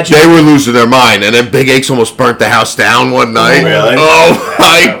Could you imagine? They were losing their mind. And then Big Aches almost burnt the house down one night. Really? Oh,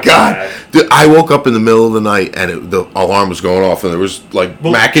 my God. Dude, I woke up in the middle of the night and the alarm was going off and there was like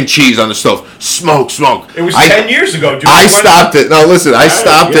mac and cheese on the stove. Smoke. It was 10 years ago, dude. I stopped it. No, listen, I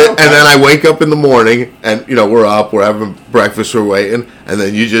stopped it and then I wake up in the morning and, you know, we're up, we're having breakfast, we're waiting, and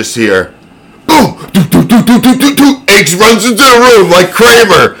then you just hear, boom, Aches runs into the room like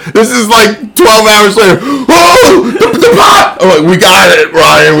Kramer. This is like 12 hours later. Oh, the pot! I'm like, we got it,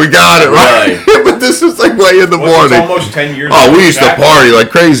 Ryan. We got it, Ryan. Right. But this was like way in the morning. It's almost 10 years. Oh, we used to party like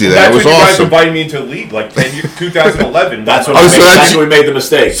crazy. That was when you guys awesome. invited me into the league, like 2011. That's when we made the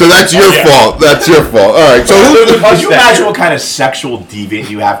mistake. So that's your fault. That's your fault. All right. So could you imagine what kind of sexual deviant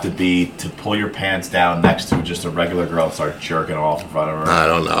you have to be to pull your pants down next to just a regular girl and start jerking off in front of her? I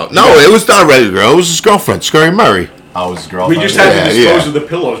don't know. No, it was not a regular girl. It was his girlfriend, Scurry Murray. Oh, it was his girlfriend. We just had to dispose of the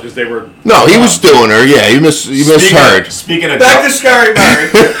pillows because they were. No, he was doing her. Yeah, you misheard. Speaking of Back to Scary Murray.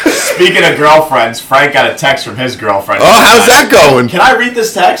 Speaking of girlfriends, Frank got a text from his girlfriend. Oh, how's that going? Can I read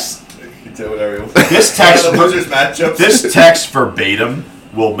this text? You do whatever you want. This text. The losers matchup. This text verbatim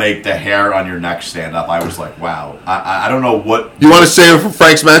will make the hair on your neck stand up. I was like, wow. I don't know what. You want to save it for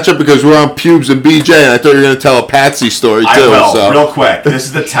Frank's matchup because we're on Pubes and BJ, and I thought you were going to tell a Patsy story too. I will. So. Real quick. This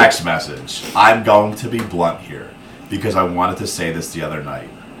is the text message. I'm going to be blunt here because I wanted to say this the other night.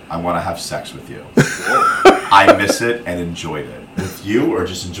 I want to have sex with you. I miss it and enjoyed it. With you or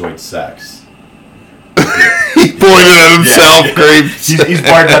just enjoyed sex? He pointed at himself, Yeah. creeps. He's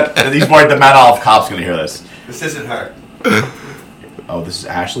worried the Mount Olive cop's going to hear this. This isn't her. Oh, this is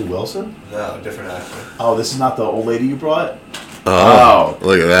Ashley Wilson? No, different Ashley. Oh, this is not the old lady you brought? Oh,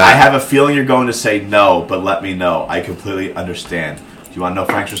 look at that. I have a feeling you're going to say no, but let me know. I completely understand. Do you want to know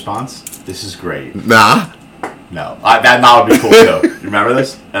Frank's response? This is great. Nah. No. That now would be cool, too. You remember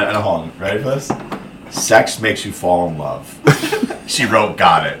this? And hold on. Ready for this? Sex makes you fall in love. She wrote,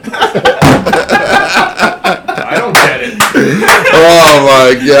 got it. I don't get it. Oh,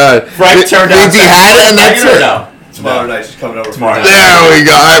 my God. Frank turned out. Means he had it and that's it. No. Tomorrow night she's coming over. Tomorrow night. There we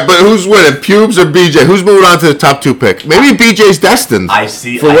go. All right, but who's winning, Pubes or BJ? Who's moving on to the top two pick? Maybe BJ's destined.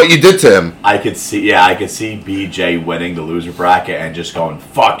 For what you did to him. I could see BJ winning the loser bracket and just going,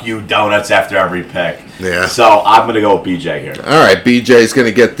 fuck you, donuts, after every pick. Yeah. So I'm going to go with BJ here. All right, BJ's going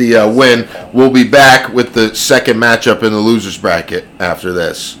to get the win. We'll be back with the second matchup in the losers bracket after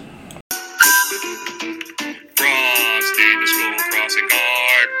this. Frosty the school crossing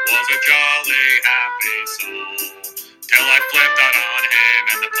guard was a jolly happy soul. Till I flipped out on him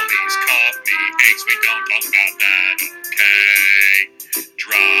and the police cuffed me. Aches, we don't talk about that, okay?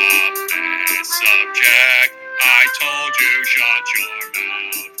 Drop this subject. I told you, shut your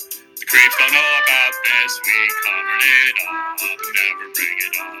mouth. The creeps don't know about this. We covered it up. Never bring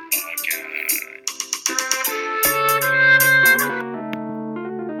it up again.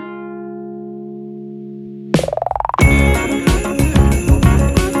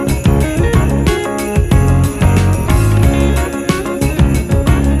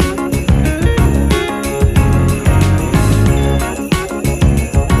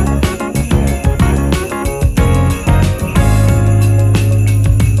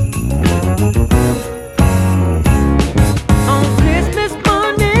 On Christmas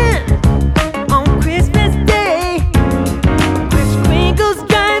morning,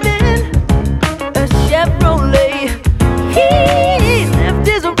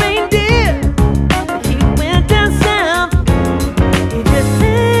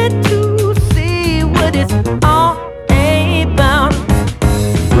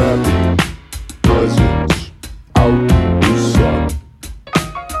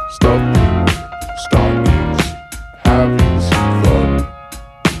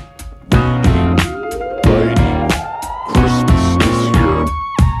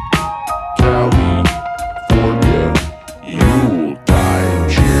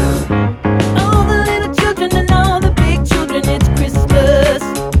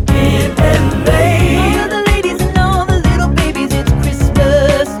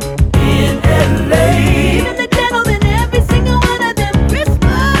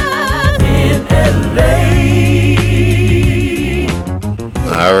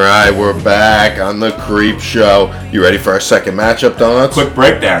 All right, we're back on the Creep Show. You ready for our second matchup, Donuts? Quick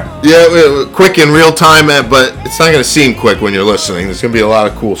break there. Yeah, quick in real time, but it's not going to seem quick when you're listening. There's going to be a lot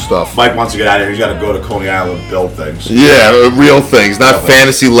of cool stuff. Mike wants to get out of here. He's got to go to Coney Island and build things. Yeah, real things, not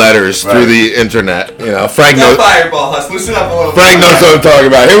fantasy letters through the internet. You know, Frank knows. Fireball, Hus. Loosen up a little. Frank knows what I'm talking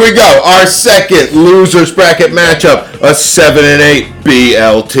about. Here we go. Our second losers bracket matchup: a 7-8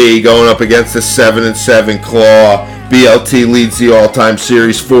 BLT going up against a 7-7 Claw. BLT leads the all-time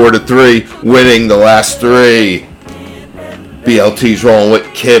series 4-3, winning the last three. BLT's rolling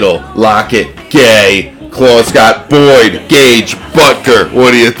with Kittle, Lockett, Gay. Claw's got Boyd, Gage, Butker.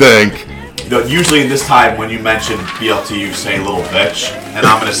 What do you think? Usually in this time when you mention BLT, you say little bitch, and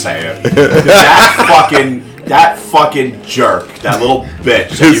I'm gonna say it. that fucking jerk, that little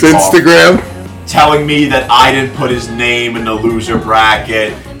bitch. His Instagram telling me that I didn't put his name in the loser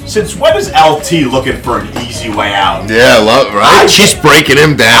bracket. Since when is LT looking for an easy way out? Yeah, right? She's breaking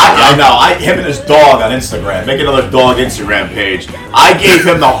him down. I know. Him and his dog on Instagram. Make another dog Instagram page. I gave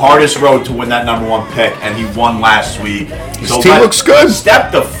him the hardest road to win that #1 pick, and he won last week. His team looks good.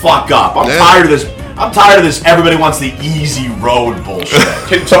 Step the fuck up. I'm tired of this. I'm tired of this. Everybody wants the easy road bullshit.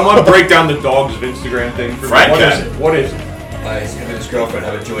 Can someone break down the dog's Instagram thing for me? Frank What is it? What is it? Him and his girlfriend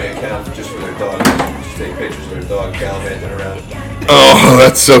have a joint account just for their dog. Just take pictures of their dog gallivanting around. Oh,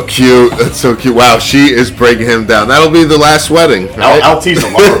 that's so cute. That's so cute. Wow, she is breaking him down. That'll be the last wedding. Right? LT's a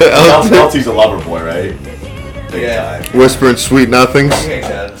lover. LT's a lover boy, right? Yeah. Whispering sweet nothings. He hangs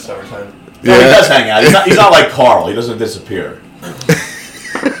out in the summertime. No, he does hang out. He's not like Carl. He doesn't disappear.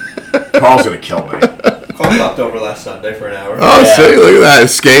 Carl's gonna kill me. Carl popped over last Sunday for an hour. Oh, see, look at that.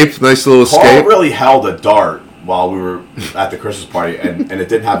 Escape. Nice little escape. Carl really held a dart while we were at the Christmas party, and it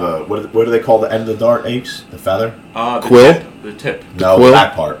didn't have a, what do they call the end of the dart, Ace? The feather? Quill? The tip. No, quill? the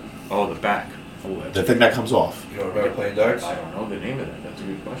back part. Oh, the back. The thing that comes off. You don't remember playing darts? I don't know the name of that. That's a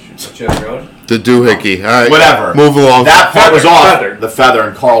good question. Don't you have your own? The doohickey. All right. Whatever. Move along. That part was off. Feather. The feather,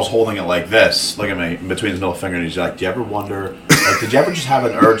 and Carl's holding it like this. Look at me, in between his middle finger, and he's like, do you ever wonder, like, did you ever just have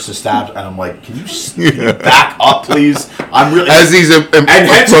an urge to stab? And I'm like, can you back up, please? I'm really... As he's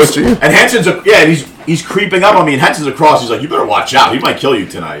approaching you. And Henson's, he's creeping up on me, and Henson's across. He's like, you better watch out. He might kill you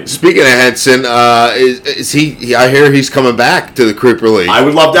tonight. Speaking of Henson, is he? I hear he's coming back to the Creeper League. I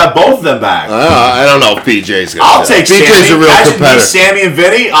would love to have both of them back. I don't know if PJ's going to. I'll take PJ's Sammy. a real Imagine competitor. me, Sammy and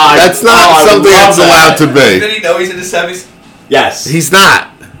Vinny. That's not something that's allowed to be. Did he know he's in the semis? Yes. He's not.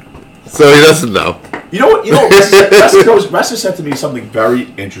 So he doesn't know. You know what? Ressa said to me something very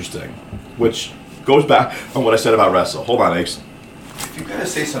interesting, which goes back on what I said about Ressa. Hold on, Ace. If you gotta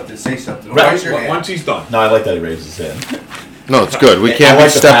say something, say something. Right. Raise your hand. Once he's done. No, I like that he raises his hand. No, it's good. We can't I like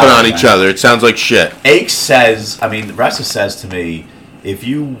be the stepping power, on each man. other. It sounds like shit. Ace says, Ressa says to me, if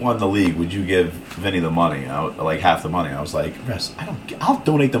you won the league, would you give Vinny the money? Like half the money. I was like, Ress, I'll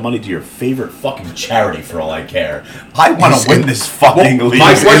donate the money to your favorite fucking charity for all I care. I want to win this fucking league.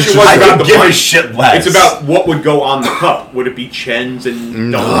 My question was I about don't the give money. a shit less. It's about what would go on the cup. Would it be Chens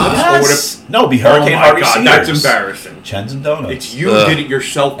and donuts? Or would it... No, be Oh Hurricane my Harvey God, Sears. that's embarrassing. Chens and donuts. It's you did it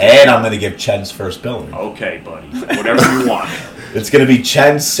yourself. And I'm going to give Chen's first billing. Okay, buddy. Whatever you want. It's going to be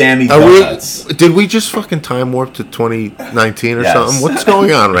Chen's Sammy Are Donuts. did we just fucking time warp to 2019 or Yes. something? What's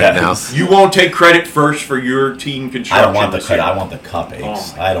going on right Yes. You won't take credit first for your team construction. I don't want the this credit. year. I want the cup, Ace.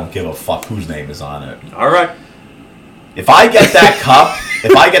 Oh my I don't give a fuck whose name is on it. All right. If I get that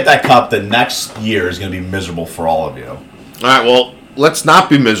cup, the next year is going to be miserable for all of you. now? All right, well, let's not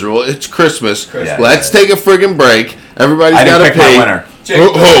be miserable. It's Christmas. Yeah, Let's take a friggin' break. Everybody's I got didn't to pick pay. my winner.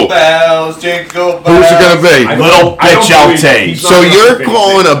 Jingle Who? bells, jingle bells. Who's it going to be? Little I don't bitch believe LT. he's not So gonna you're pick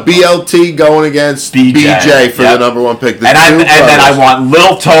calling a BLT going against BJ for Yep. the #1 pick. The And two then I brothers. want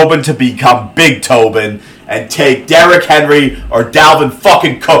Lil Tobin to become Big Tobin and take Derrick Henry or Dalvin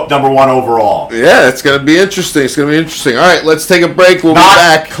fucking Cook #1 overall. Yeah, it's going to be interesting. It's going to be interesting. All right, let's take a break. We'll be Not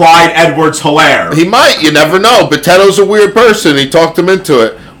back. Clyde Edwards-Helaire. He might. You never know. Potato's a weird person. He talked him into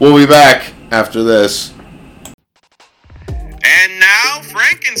it. We'll be back after this. And now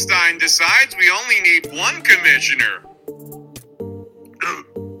Frankenstein decides we only need one commissioner. I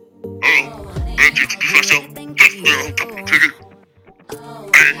ain't gonna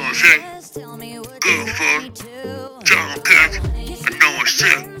say good for John Cook. I know I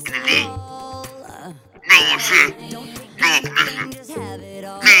said no one said no commissioner.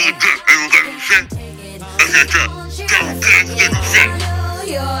 Neither good. I don't got to say. I said that John Cook didn't say.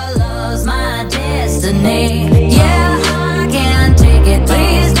 Your love's my destiny. Yeah, I can't take it.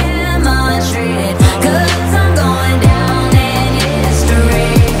 Please demonstrate it. 'Cause I'm going down in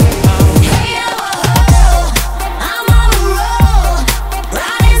history. Hey, oh, I'm on a roll.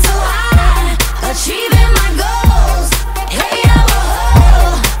 Riding so high, achieving my goals. Hey,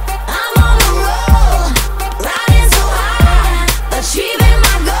 oh,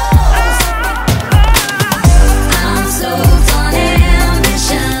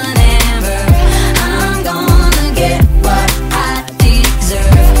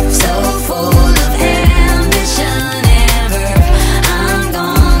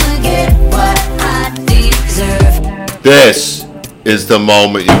 This is the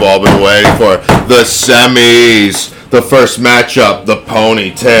moment you've all been waiting for. The semis. The first matchup, the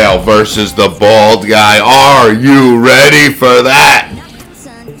ponytail versus the bald guy. Are you ready for that?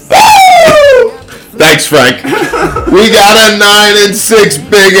 Thanks, Frank. We got a 9-6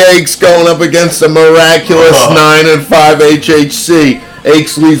 Big Aches going up against a miraculous 9-5 HHC.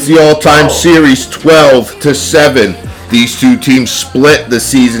 Aches leads the all-time series 12-7. These two teams split the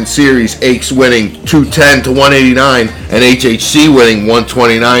season series. Aches winning 210-189, and HHC winning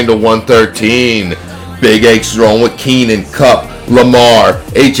 129-113. Big Aches rolling with Keenan, Cup, Lamar.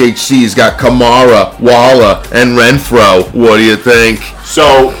 HHC's got Kamara, Walla, and Renfro. What do you think?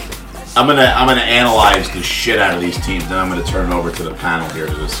 So I'm gonna analyze the shit out of these teams, then I'm gonna turn it over to the panel here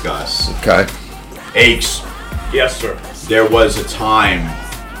to discuss. Okay. Aches. Yes, sir. There was a time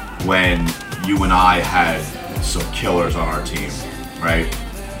when you and I had some killers on our team, right?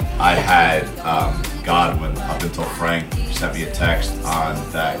 I had Godwin up until Frank sent me a text on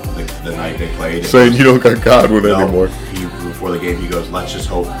that the night they played. Saying you don't got Godwin anymore. Before the game, he goes,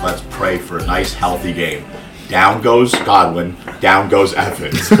 let's pray for a nice, healthy game. Down goes Godwin, down goes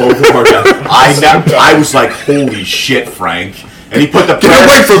Evans. Both of them are down. I was like, holy shit, Frank. And he put the prayer,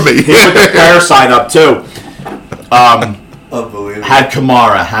 away from me. He put the prayer sign up too. Unbelievable. Had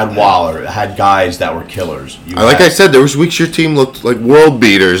Kamara, had Waller, had guys that were killers. I said, there was weeks your team looked like world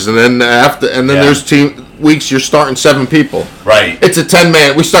beaters, and then there's weeks you're starting 7 people. Right. It's a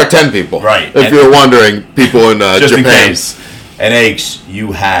 10-man. We start 10 people. Right. If you're wondering, people in just Japan. In case. And Aches,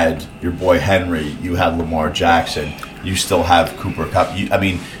 you had your boy Henry, you had Lamar Jackson, you still have Cooper Kupp.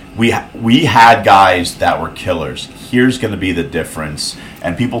 We had guys that were killers. Here's going to be the difference,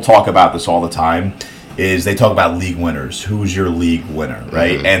 and people talk about this all the time, is they talk about league winners. Who's your league winner,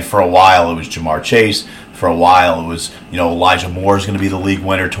 right? Mm-hmm. And for a while it was Jamar Chase. For a while it was, Elijah Moore's going to be the league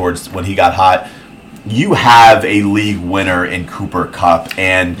winner towards when he got hot. You have a league winner in Cooper Kupp,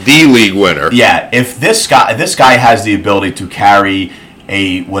 and the league winner. Yeah, if this guy has the ability to carry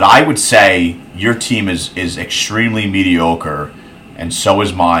what I would say your team is extremely mediocre, and so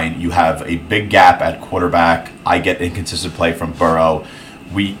is mine. You have a big gap at quarterback. I get inconsistent play from Burrow.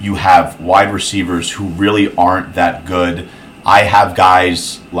 You have wide receivers who really aren't that good. I have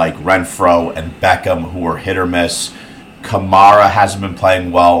guys like Renfro and Beckham who are hit or miss. Kamara hasn't been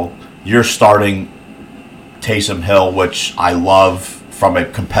playing well. You're starting Taysom Hill, which I love from a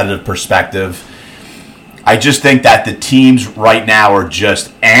competitive perspective. I just think that the teams right now are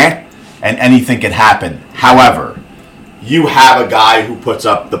just and anything can happen. However, you have a guy who puts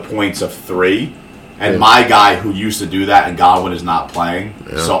up the points of 3, and my guy who used to do that, and Godwin is not playing.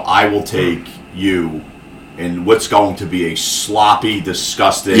 Yeah. So I will take you in what's going to be a sloppy,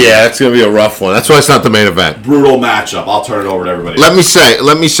 disgusting. Yeah, it's going to be a rough one. That's why it's not the main event. Brutal matchup. I'll turn it over to everybody. Let me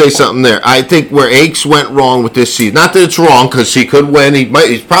say something there. I think where Aches went wrong with this season, not that it's wrong because he could win.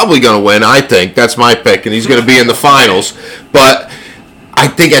 He's probably going to win, I think. That's my pick, and he's going to be in the finals. But I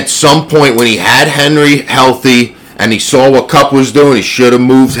think at some point when he had Henry healthy and he saw what Kupp was doing, he should have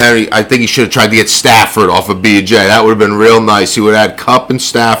moved Henry. I think he should have tried to get Stafford off of BJ. That would have been real nice. He would have had Kupp and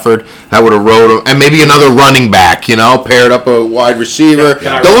Stafford. That would have rode him. And maybe another running back, paired up a wide receiver.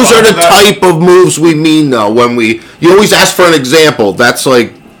 Those are the type of moves we mean, though, when you always ask for an example. That's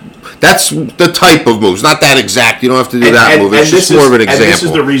the type of moves, not that exact. You don't have to do that move. It's just more of an example. And this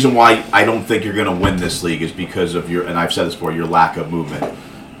is the reason why I don't think you're going to win this league is because of and I've said this before, your lack of movement.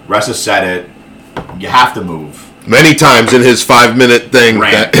 Russ has said it. You have to move. Many times in his 5-minute thing.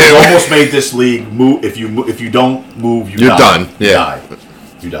 He almost made this league move. If you don't move, you're done.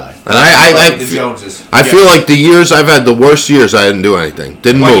 You die. And I feel like the years I've had, the worst years, I didn't do anything.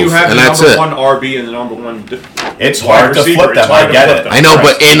 Didn't move, and that's it. You have the number 1 RB and the number 1 It's hard to flip them. I get it. I know,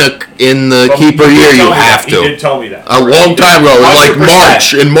 but in the keeper year, you have to. He did tell me that. A long time ago, like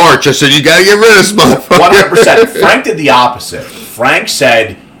March. In March, I said, you got to get rid of this motherfucker. 100%. Frank did the opposite. Frank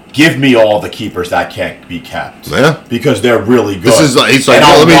said, give me all the keepers that can't be kept. Yeah. Because they're really good. He's like,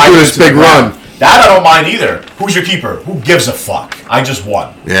 let me do this big run. That I don't mind either. Who's your keeper? Who gives a fuck? I just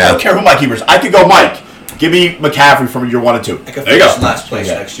won. Yeah. I don't care who my keeper is. I could go Mike. Give me McCaffrey from year 1 and 2. I could finish last place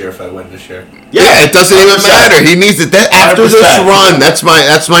next year if I win this year. Yeah, it doesn't even matter. He needs it. After 100%. This run, that's my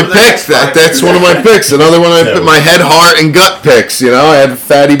pick. That's one of my picks. Another one I put my head, heart, and gut picks. I had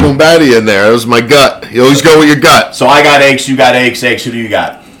Fatty Boom Batty in there. That was my gut. You always go with your gut. So I got Aches. You got Aches. Aches. Who do you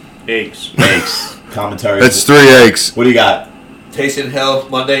got? Aches. Commentary. That's 3 Aches. What do you got? Taysom Hill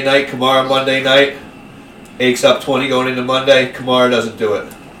Monday night. Kamara Monday night. Aches up 20 going into Monday. Kamara doesn't do it.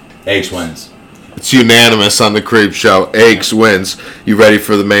 Aches wins. It's unanimous on the Creep Show. Aches wins. You ready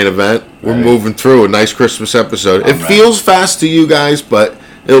for the main event? We're moving through a nice Christmas episode. It feels fast to you guys, but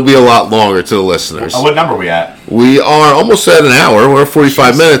it'll be a lot longer to the listeners. What number are we at? We are almost at an hour. We're at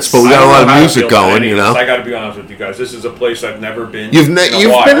 45 minutes, but we got a lot of music going, you know. I got to be honest with you guys. This is a place I've never been. You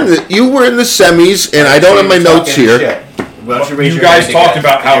were in the semis, and I don't have my notes here. You guys talked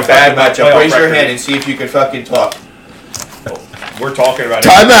about how bad matchup. Raise your hand and see if you can fucking talk. We're talking about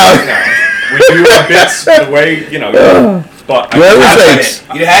time out. We do our bits the way, you know. But you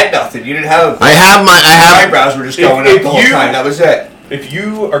had nothing. You didn't have. I have my eyebrows were just going up the whole time. That was it. If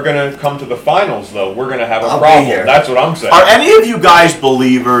you are going to come to the finals, though, we're going to have a problem. That's what I'm saying. Are any of you guys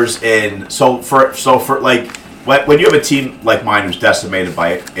believers in for like when you have a team like mine who's decimated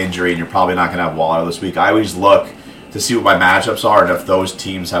by injury and you're probably not going to have Waller this week? I always look to see what my matchups are and if those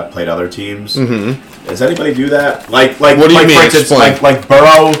teams have played other teams. Mm-hmm. Does anybody do that? Like what do you mean? For instance, like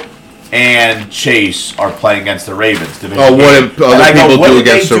Burrow and Chase are playing against the Ravens. What did other people do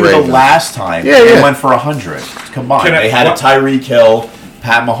against the Ravens? The last time they went for 100. Come on, they had a Tyreek Hill,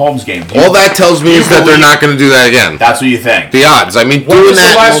 Pat Mahomes game. All that tells me is that they're not going to do that again. That's what you think. The odds. I mean, doing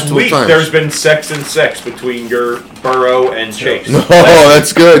that last multiple week, times. There's been sex between your Burrow and Chase. Oh,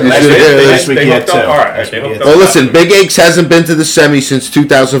 that's good. You should hear this. They hooked up. All right. Well, listen, Big Aches hasn't been to the semi since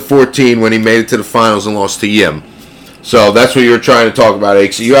 2014 when he made it to the finals and lost to Yim. So that's what you were trying to talk about,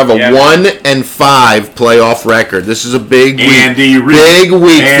 Aches. You have a 1-5 playoff record. This is a big week. Big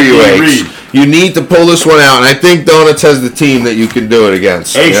week for you, Aches. You need to pull this one out, and I think Donuts has the team that you can do it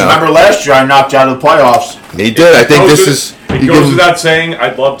against. Aches, remember last year I knocked you out of the playoffs. He did. I think this is. It goes without saying.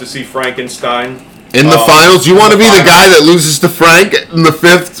 I'd love to see Frankenstein in the finals. You want to be the guy that loses to Frank in the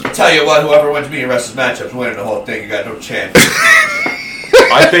fifth? I'll tell you what, whoever wins me and rest of his matchups winning the whole thing. You got no chance.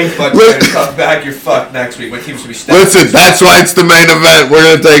 I think come back, you're fucked next week. My team should be stacked. Listen, that's why it's the main event. We're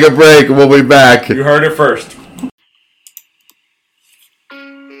going to take a break and we'll be back. You heard it first.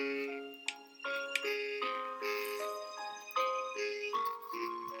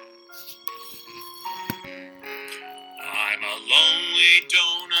 I'm a lonely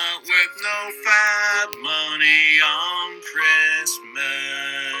donut with no fat money on Christmas.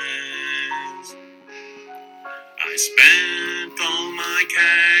 I spent all my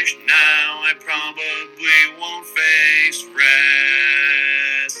cash, now I probably won't face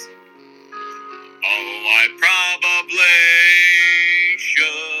rest. Oh, I probably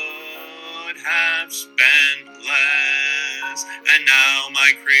should have spent less. And now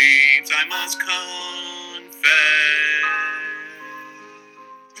my creeps I must confess.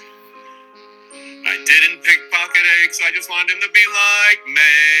 I didn't pickpocket Aches, I just wanted him to be like me.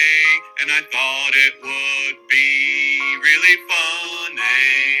 And I thought it would be really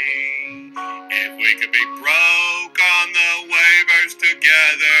funny if we could be broke on the waivers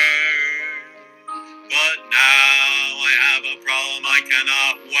together. But now I have a problem I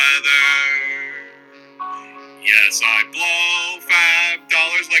cannot weather. Yes, I blow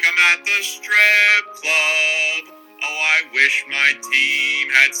 $5 like I'm at the strip club. Oh, I wish my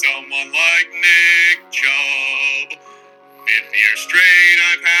team had someone like Nick Chubb. 5th year straight,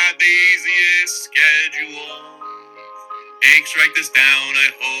 I've had the easiest schedule. Aches, write this down,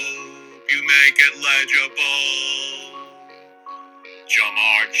 I hope you make it legible.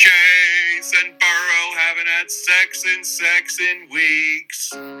 Jamar Chase and Burrow haven't had sex in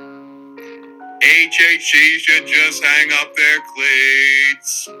weeks. HHC should just hang up their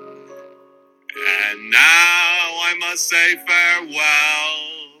cleats. And now I must say farewell.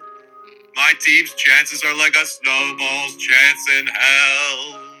 My team's chances are like a snowball's chance in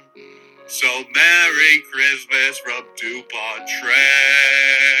hell. So Merry Christmas from DuPont Trail.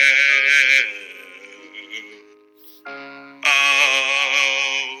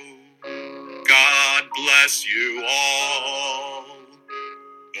 Oh, God bless you all.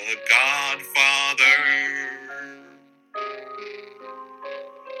 The Godfather.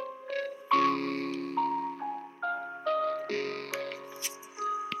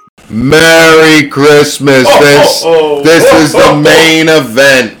 Merry Christmas. This is the main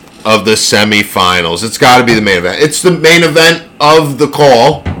event of the semifinals. It's got to be the main event. It's the main event of the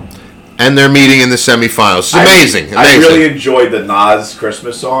call, and they're meeting in the semifinals. It's amazing. I really enjoyed the Nas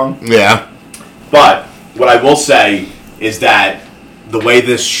Christmas song. Yeah. But what I will say is that the way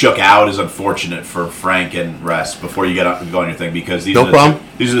this shook out is unfortunate for Frank and Rest before you go on your thing, because these are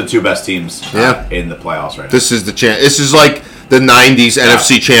the two best teams in the playoffs right now. This is the This is like the 90s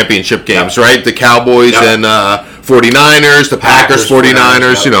NFC Championship games, right? The Cowboys and 49ers, the Packers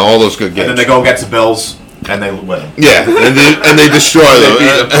 49ers, you know, all those good games. And then they go against the Bills and they win them. Yeah, and they destroy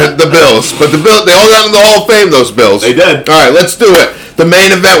them. The Bills. But the Bills, they all got in the Hall of Fame, those Bills. They did. All right, let's do it. The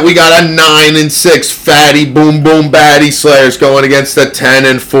main event, we got a 9-6 fatty boom boom baddie Slayers going against the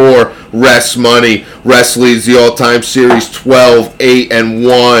 10-4 Rest money. Rest leads the all-time series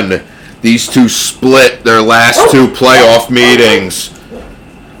 12-8-1. These two split their last two playoff meetings.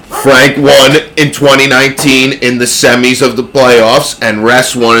 Frank won in 2019 in the semis of the playoffs, and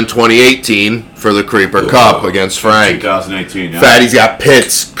Rest won in 2018 for the Creeper Cup against Frank. 2018, yeah. Fatty's got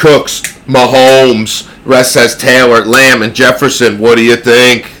Pitts, Cooks, Mahomes. Rest has Taylor, Lamb, and Jefferson. What do you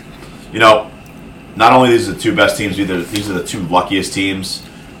think? You know, not only these are the two best teams, these are the two luckiest teams,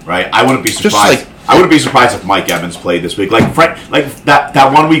 right? I wouldn't be surprised. I wouldn't be surprised if Mike Evans played this week. Like Frank,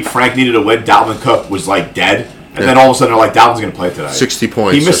 that 1 week Frank needed to win. Dalvin Cook was like dead, and then all of a sudden they're like, Dalvin's going to play today. 60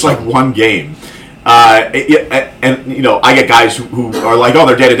 points. He missed like one game, and you know, I get guys who are like, oh,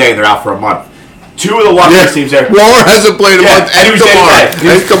 they're day to day and they're out for a month. Two of the luckiest teams there. Waller hasn't played a month, and he was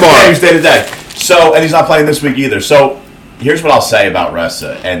he was day to day. So, and he's not playing this week either. So, here's what I'll say about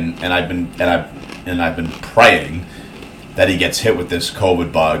Ressa, and I've been praying that he gets hit with this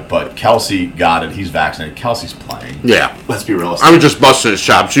COVID bug, but Kelsey got it. He's vaccinated. Kelsey's playing. Yeah. Let's be realistic. I was just busting his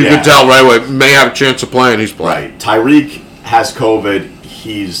chops. You could tell right away. May have a chance of playing. He's playing. Right. Tyreek has COVID.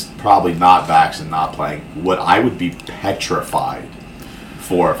 He's probably not vaccinated, not playing. What I would be petrified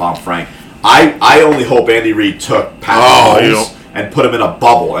for if I'm Frank, I only hope Andy Reid took Pat Mahomes and put him in a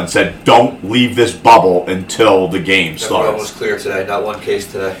bubble and said, don't leave this bubble until the game starts. Everyone was clear today. Not one case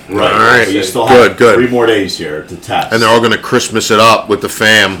today. Right. All right. So you still have good. 3 more days here to test. And they're all going to Christmas it up with the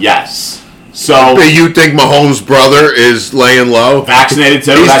fam. Yes. So you think Mahomes' brother is laying low? Vaccinated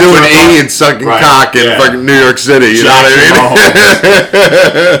too. He's doing E and sucking cock in fucking New York City. You know what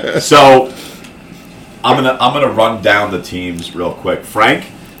I mean? So I'm gonna run down the teams real quick. Frank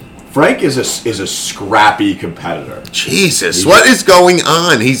is a scrappy competitor. Jesus, what is going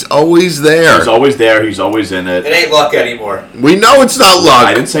on? He's always there. He's always there. He's always in it. It ain't luck anymore. We know it's not luck.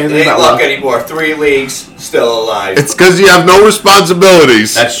 I didn't say It anything ain't about luck luck. anymore. 3 leagues, still alive. It's because you have no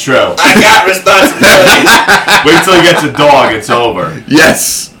responsibilities. That's true. I got responsibilities. Wait till he gets a dog. It's over.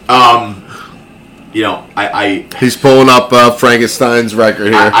 Yes. You know, He's pulling up Frankenstein's record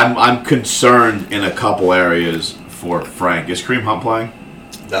here. I'm concerned in a couple areas for Frank. Is Kareem Hunt playing?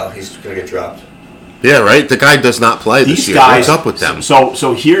 No, he's going to get dropped. Yeah, right? The guy does not play this year. What's up with them?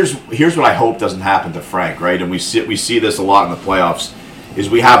 So here's what I hope doesn't happen to Frank, right? And we see this a lot in the playoffs, is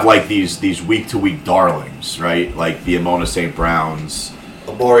we have like these week-to-week darlings, right? Like the Amona St. Browns.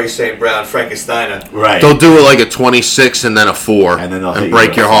 Amori St. Brown, Frankensteiner. Right. They'll do it like a 26 and then a 4. And then they'll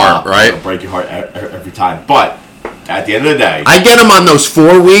break your heart, right? They'll break your heart every time. But at the end of the day, I get him on those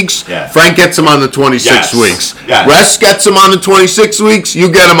 4 weeks. Yeah. Frank gets him on the 26 weeks. Yes. Rest gets him on the 26 weeks.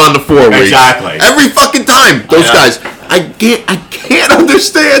 You get him on the 4 weeks. Exactly. Every fucking time. Those guys. I can't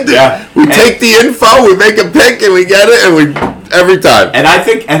understand it. Yeah. We take the info, we make a pick, and we get it, and we every time. And I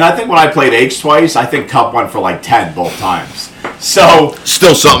think when I played H twice, I think Cup went for like 10 both times. So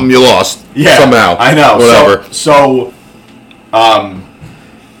still something you lost. Yeah. Somehow. I know. Whatever. So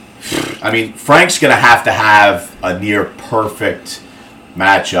I mean, Frank's gonna have to have a near perfect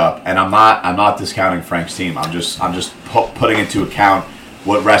matchup, and I'm not discounting Frank's team. I'm just putting into account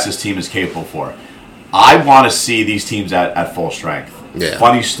what Ress's team is capable for. I want to see these teams at full strength. Yeah.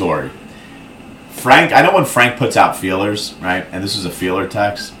 Funny story. Frank, I know when Frank puts out feelers, right? And this is a feeler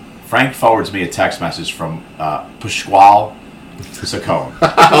text. Frank forwards me a text message from Pasquale Saccone.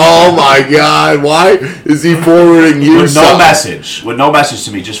 Oh my God! Why is he forwarding you? With no message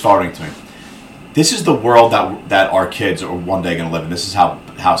to me, just forwarding to me. This is the world that our kids are one day going to live in. This is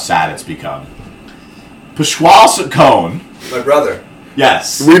how sad it's become. Pasquale Saccone. My brother.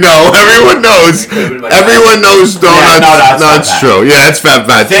 Yes. We know. Everyone knows. Everyone knows donuts. Yeah, that's true. Yeah, it's bad.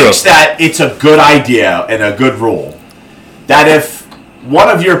 Thinks that it's a good idea and a good rule that if one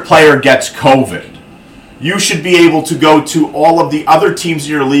of your player gets COVID, you should be able to go to all of the other teams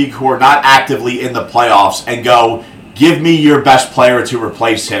in your league who are not actively in the playoffs and go, give me your best player to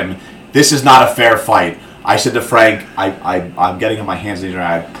replace him. This is not a fair fight. I said to Frank, I'm getting on my hands and knees, and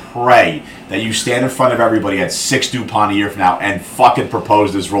I pray that you stand in front of everybody at 6 DuPont a year from now and fucking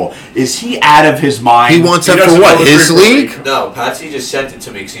propose this rule. Is he out of his mind? He wants that for what? His league? No, Patsy just sent it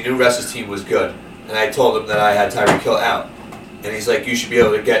to me because he knew Ress's team was good. And I told him that I had Tyreek Hill out. And he's like, you should be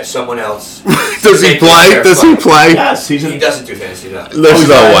able to get someone else. Does he play? Does he play? Yes. He doesn't do fantasy, no. There's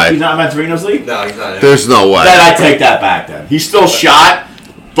no way. He's not in Venturino's league? No, he's not in. There's no way. Then I take that back then. He's still shot.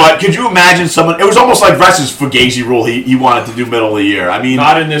 But could you imagine someone? It was almost like Ress's Fugazi rule he wanted to do middle of the year. I mean,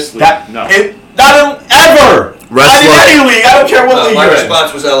 Not in this league. Ever. Not in any league. I don't care what league My you're in.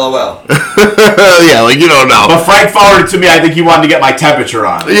 response was LOL. Yeah, like you don't know. But Frank forwarded to me. I think he wanted to get my temperature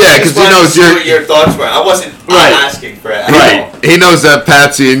on. Yeah, because he knows what your thoughts were. I wasn't Right. asking for it. Right. He knows that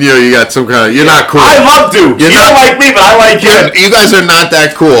Patsy and you got some kind of. You're not cool. I love Duke. You don't like me, but I like him. You guys are not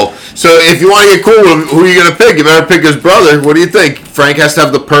that cool. So if you want to get cool, who are you gonna pick? You better pick his brother. What do you think? Frank has to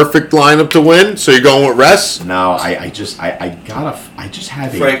have the perfect lineup to win. So you're going with Ress? No, I just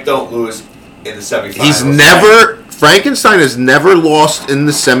have Frank don't lose in the semifinals. He's never. Frankenstein has never lost in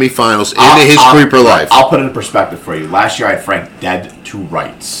the semifinals in his creeper life. I'll put it in perspective for you. Last year I had Frank dead to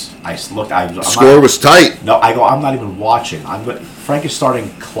rights. I looked. Score was tight. No, I go. I'm not even watching. Frank is starting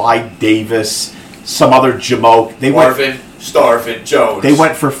Clyde Davis, some other Jamoke. Marvin, Starvin, Jones. They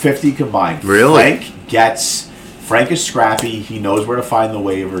went for 50 combined. Really? Frank is scrappy. He knows where to find the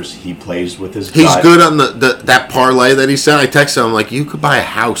waivers. He plays with his He's gut. good on that parlay that he sent. I texted him like, you could buy a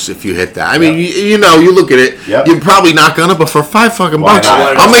house if you hit that. I mean, you look at it. Yep. You're probably not gonna, but for $5 fucking Why bucks,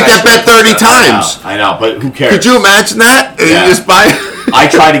 not? I'll make that bet 30 times. I know, but who cares? Could you imagine that? Yeah. You just buy. I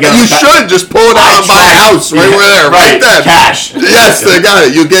tried to get. You should just pull it out and buy a house right over there, right then. Cash. Yes, they got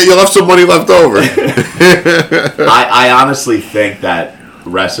it. You'll have some money left over. I honestly think that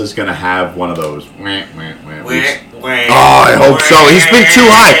Ress is going to have one of those. Oh, I hope so. He's been too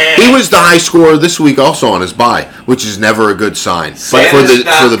high. He was the high scorer this week also on his bye, which is never a good sign for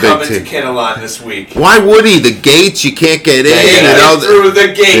the big team. To Kinnelon this week. Why would he? The gates, you can't get in. Through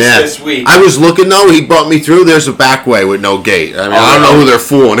the gates this week. I was looking though. He brought me through. There's a back way with no gate. I mean, I don't know who they're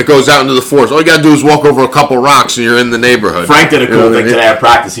fooling. It goes out into the forest. All you gotta do is walk over a couple rocks and you're in the neighborhood. Frank did a cool thing today at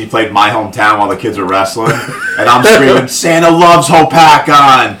practice. He played My Hometown while the kids were wrestling, and I'm screaming, "Santa loves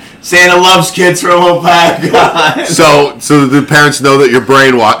Hopakon! Santa loves kids from Hopakon!" So the parents know that you're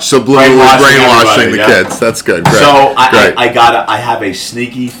brainwashed. So brainwashing the kids. That's good. Great. So I have a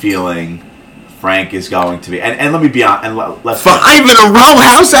sneaky feeling Frank is going to be, and let me be honest, and let's 5 in a row.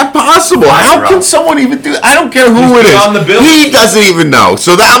 How's that possible? How can someone even do? I don't care who it is. On the Bills. He doesn't even know.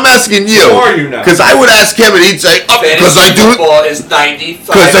 So I'm asking you. Who are you now? Because I would ask him, and he'd say, "Because I do." Football is 95%.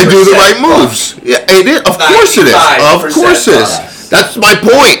 Because I do the right moves. Yeah, it is. Of course it is. Of course it is. That's my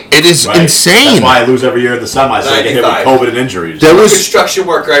point. It is insane. That's why I lose every year at the semi, so I get hit with COVID and injuries. There was construction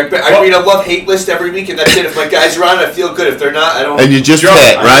worker. I read a love-hate list every week, and that's it. If my guys are on, I feel good. If they're not, I don't. And you just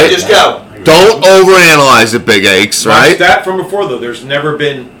hit, right? Just go. Don't overanalyze it, Big Aches, right? That from before, though, there's never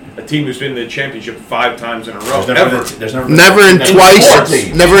been a team who's been in the championship 5 times in a row. There's never Never in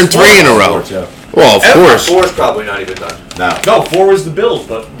twice. Never in 3 in a row. Well, of course. 4 is probably not even done. No, 4 was the Bills,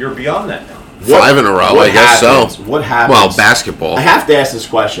 but you're beyond that now. 5 in a row, I guess so. What happens? Well, basketball. I have to ask this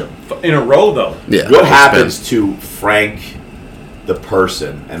question. In a row, though. Yeah. What happens to Frank, the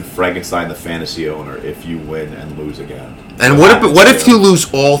person, and Frankenstein, the fantasy owner, if you win and lose again? And what if you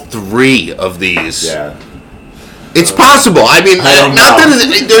lose all 3 of these? Yeah. It's possible. I mean, don't not know.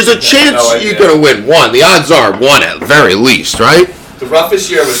 that there's a chance you're going to win 1. The odds are 1 at very least, right? The roughest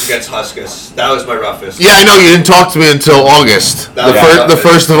year was against Huskus. That was my roughest. Yeah, I know you didn't talk to me until August. The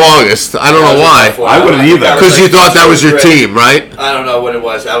 1st of August. I don't know why. I wouldn't either. Because you thought that was your team, right? I don't know what it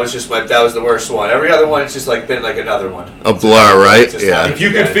was. That was the worst one. Every other one, it's just like been like another one. A blur, right? Yeah. If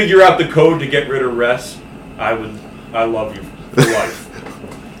you could figure out the code to get rid of Ress, I love you for life.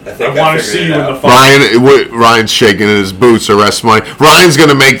 I want to see you in the finals. Ryan's shaking in his boots. Arrest money. Ryan's going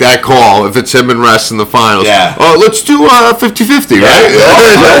to make that call if it's him and Ress in the finals. Yeah. Oh, let's do 50-50, right?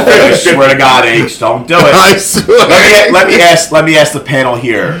 I swear to God, Aches, don't do it. I swear. Let me ask the panel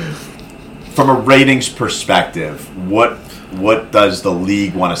here, from a ratings perspective, what does the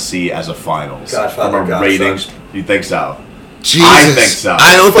league want to see as a finals? Godfather, from a ratings, you think so? Jesus. I think so.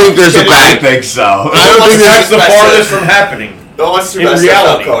 I don't think there's a I bad. think so. I don't think That's the farthest from happening. In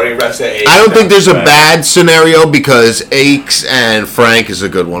reality. I don't think there's a bad scenario because Aches and Frank is a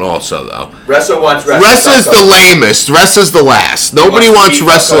good one also, though. Ressa wants Ressa is the lamest. Ressa's the last. Nobody wants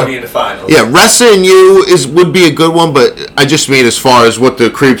Ressa. In the finals. Yeah, Ressa and you would be a good one, but I just mean as far as what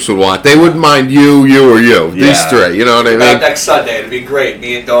the creeps would want. They wouldn't mind you, or you. These 3, you know what I mean? Next Sunday, it'd be great.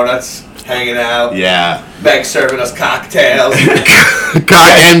 Me and Donuts hanging out. Yeah. Meg serving us cocktails.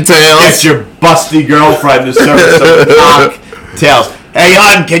 Cocktails. Get your busty girlfriend to serve some cocktails. Hey,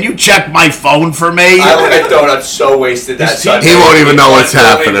 hon, can you check my phone for me? I will get Donuts so wasted that Sunday. He won't even know what's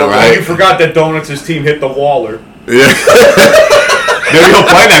happening, right? You forgot that Donuts' team hit the Waller. Yeah. Maybe he'll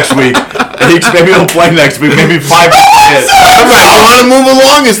play next week. Maybe he'll play next week. Maybe 5 minutes. All right, you want to move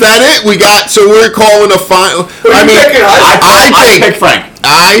along? Is that it? So we're calling a final. I mean, I pick Frank.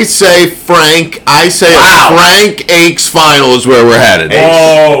 I say Frank. I say a Frank Aches final is where we're headed.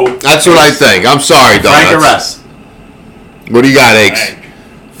 Oh, that's what I think. I'm sorry, Donuts. Frank or Ress? What do you got, Aches?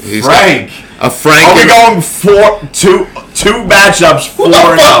 Frank. Frank. Are we going two matchups? Who the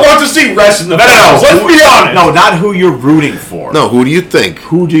fuck wants to see Rest in the finals? Let's be honest. No, not who you're rooting for. No, who do you think?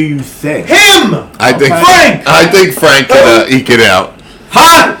 Who do you think? Him. I think Frank. I think Frank can eke it out.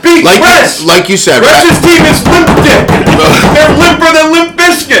 Beat Rest. Like you said, Rest's team is limp dick. They're limper than Limp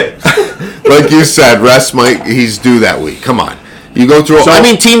Bizkit. Like you said, Rest he's due that week. Come on. You go through.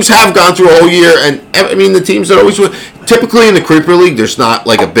 Teams have gone through a whole year, and the teams that always win. Typically in the Creeper League, there's not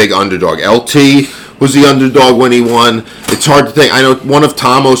like a big underdog. LT was the underdog when he won. It's hard to think. I know one of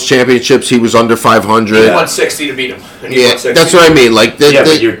Tomo's championships, he was under 500. He won 60 to beat him. Yeah, that's what I mean. Like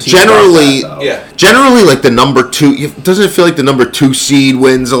generally, like the number 2. Doesn't it feel like the number 2 seed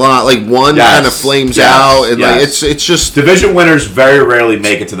wins a lot? Like one kind of flames out, and like it's just division winners very rarely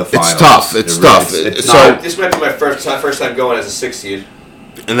make it to the finals. It's tough. This might be my first time going as a 6 seed.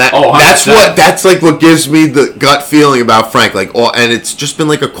 And that's like what gives me the gut feeling about Frank. Like, and it's just been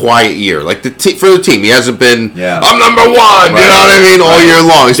like a quiet year. Like for the team, he hasn't been. I'm number 1. Right. You know what I mean? All year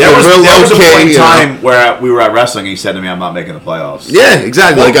long. There was a point in time where we were at wrestling, and he said to me, "I'm not making the playoffs." Yeah,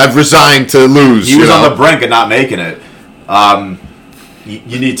 exactly. Like I've resigned to lose. He was on the brink of not making it.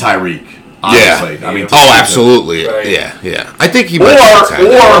 You need Tyreek. Honestly. Yeah. I mean, absolutely. Right. Yeah. I think he might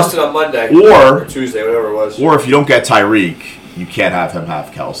lost it on Monday or Tuesday, whatever it was. Or if you don't get Tyreek, you can't have him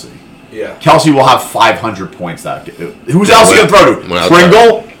have Kelsey. Yeah. Kelsey will have 500 points that game. Who's else going to throw to?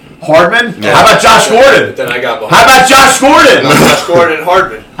 Pringle? Hardman? Yeah. How about Josh Gordon? Then I got How about Josh Gordon? Josh Gordon and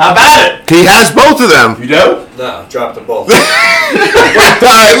Hardman. How about it? He has both of them. You do? No, dropped them both. All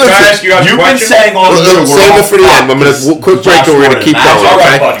right, listen. You've been saying all the time. Save it for the end. I'm going to quick break and we're going to keep going.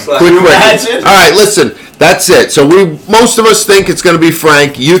 Okay? All right, listen. That's it. So most of us think it's going to be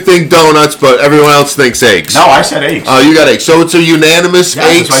Frank. You think donuts, but everyone else thinks eggs. No, I said eggs. Oh, you got eggs. So it's a unanimous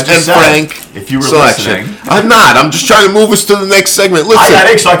eggs and Frank if you were selection. Listening. I'm not. I'm just trying to move us to the next segment. Listen, I got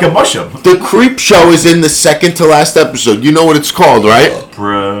eggs so I can mush them. The Creep Show is in the second to last episode. You know what it's called, right?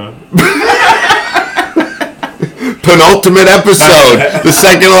 Penultimate episode. The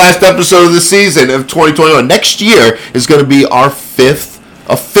second to last episode of the season of 2021. Next year is going to be our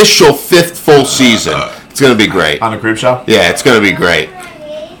official fifth full season. It's going to be great. On the Creep Show? Yeah, it's going to be great.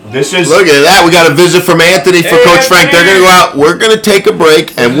 Look at that. We got a visit from Anthony for Coach Frank. They're going to go out. We're going to take a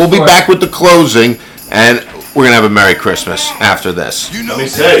break, and we'll be back with the closing, and we're going to have a Merry Christmas after this. Let me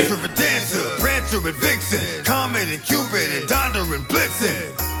say. Rancher and Vixen, Comet and Cupid and Donder and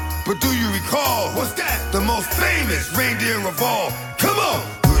Blitzen. But do you recall, what's that? The most famous reindeer of all. Come on!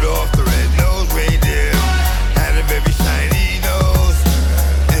 Rudolph the red-nosed reindeer had a very shiny nose.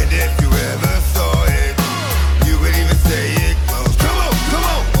 And if you ever saw it, you would even say it close. Come on!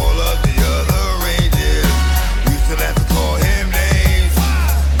 All of the other reindeers used to have to call him names.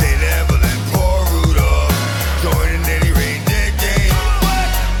 They never let poor Rudolph join in any reindeer game.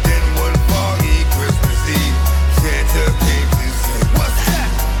 Then one foggy Christmas Eve, Santa came to say, what's that?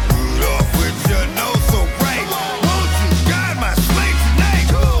 Rudolph with your nose so bright, won't you guide my sleigh tonight?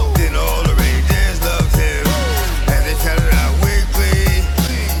 Then all the reindeers loved him, and they shouted out weekly,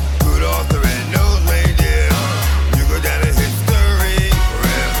 Rudolph the red-nosed reindeer, you go down to history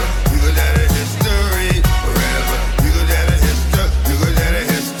forever. You go down to history forever. You go down to history. You go down to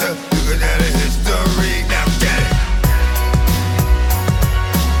history. You go down to history. Now get it.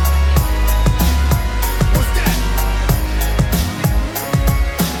 What's that?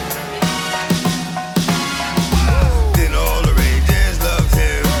 Then all the reindeers loved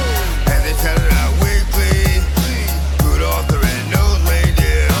him, and they shouted out weekly, Rudolph the red-nosed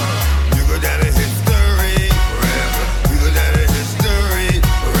reindeer, you go down to history forever. You go down to history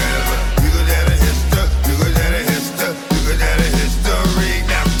forever. You go down to history. You go down to history. You go down to history.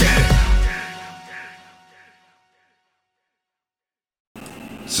 Now get it.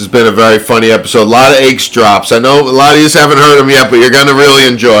 This has been a very funny episode. A lot of aches drops. I know a lot of you haven't heard them yet, but you're going to really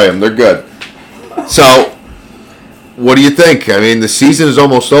enjoy them. They're good. So, what do you think? I mean, the season is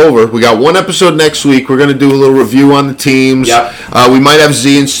almost over. We got one episode next week. We're going to do a little review on the teams. Yep. We might have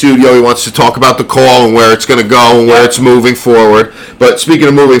Z in studio. He wants to talk about the call and where it's going to go and where it's moving forward. But speaking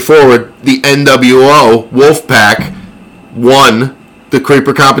of moving forward, the NWO Wolfpack won the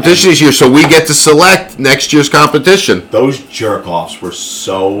Creeper competition this year, so we get to select next year's competition. Those jerk-offs were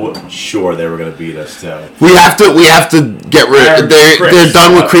so sure they were going to beat us, too. We have to get rid. They're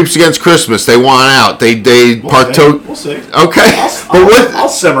done with Creeps Against Christmas. They want out. They partook. We'll see. Okay, I'll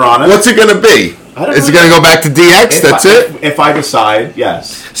simmer on it. What's it going to be? Is it going to go back to DX? That's it? If I decide,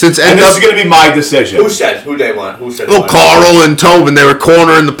 yes. Since And this is going to be my decision. Who said? Who they want? Who said? Well, Carl and Tobin, they were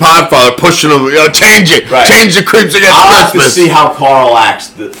cornering the Podfather, pushing him. Change it. Right. Change the creeps against I'll have to Christmas. see how Carl acts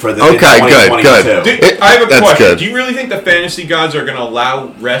for the Okay, good. I have a That's question. good. Do you really think the fantasy gods are going to allow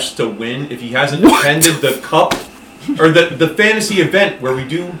Rest to win if he hasn't defended the cup or the fantasy event where we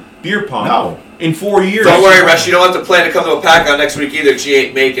do beer pong? No. In 4 years. Don't worry, Rush. You don't have to plan to come to a PAC-On next week either. She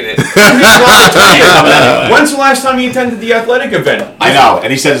ain't making it. When's the last time you attended the athletic event? I know,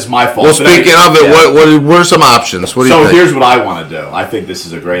 and he says it's my fault. Well, speaking of it, what are some options? What do you think? So here's what I want to do. I think this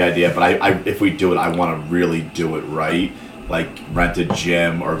is a great idea, but I if we do it, I want to really do it right. Like rent a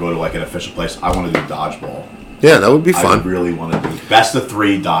gym or go to like an official place. I want to do dodgeball. Yeah, that would be fun. I really want to do best of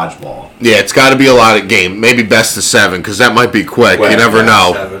 3 dodgeball. Yeah, it's got to be a lot of game. Maybe best of 7 because that might be quick. You never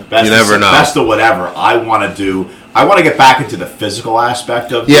know. You never know. Best of whatever. I want to get back into the physical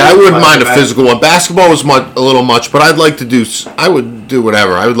aspect of. Yeah, I wouldn't mind a physical one. Basketball was a little much, but I'd like to do. I would do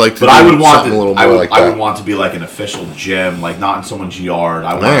whatever. I would like to. But do I would want something a little more like that. I would want to be like an official gym, like not in someone's yard.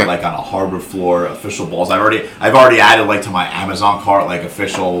 I want it like on a harbor floor, official balls. I've already added like to my Amazon cart like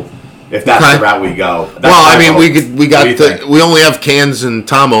official. If that's the route we go. Well, I mean, we only have Cans and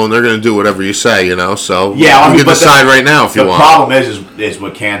Tomo, and they're going to do whatever you say, So yeah, you can decide right now if you want. The problem is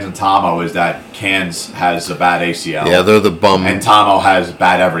with Cans and Tomo is that Cans has a bad ACL. Yeah, they're the bum, and Tomo has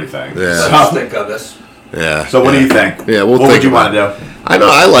bad everything. Yeah, so just think of this. Yeah. So what do you think? Yeah, what would you want to do? I know,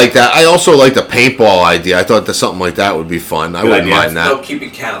 I like that. I also like the paintball idea. I thought that something like that would be fun. I wouldn't mind that. No, keep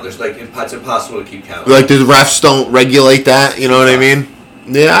it count. There's it's impossible to keep count. Like the refs don't regulate that. You know what I mean?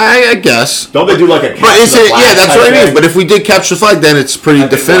 Yeah, I guess. Don't they do like a capture But is the it? flag Yeah, that's type what I mean. thing? But if we did capture the flag, then it's pretty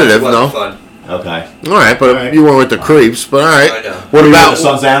definitive, no? Fun. Okay. All right, but you went with the creeps. But all right. I know. What about the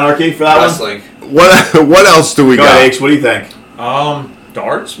Sons of Anarchy for that Wrestling? one? What else do we Go got? ahead, H, what do you think?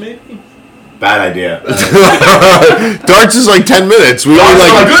 Darts maybe. Bad idea. Darts is like 10 minutes. We I'm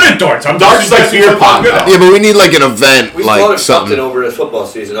like good at darts. Darts is like beer pong. Yeah, but we need like an event, We like thought of something. something over the football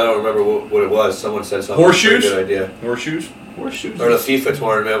season. I don't remember what it was. Someone said something. Horseshoes? Good idea. Horseshoes. Or the FIFA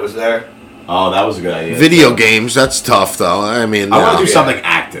tournament was there. Oh, that was a good idea. Video games, that's tough though. I mean, I want to do something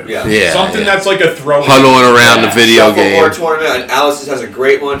active. Yeah. Something that's like a throw. Huddling around the video game. Shuffleboard tournament. And Alice's has a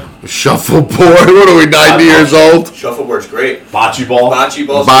great one. Shuffleboard. What are we, 90 years old? Shuffleboard's great. Bocce ball. Bocce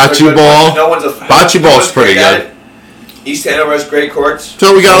ball. Bocce ball. No one's a Bocce ball's pretty good. East Hanover has great courts.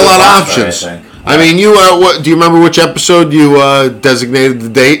 So we got a lot of Right, options. I think. I mean, you what? Do you remember which episode you designated the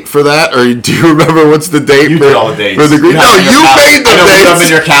date for that, or do you remember what's the date You for, did all the dates. for the group? No, you made the I know, put them in dates.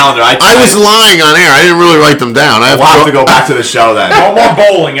 your calendar. I was lying on air. I didn't really write them down. We'll have to go back to the show then. No more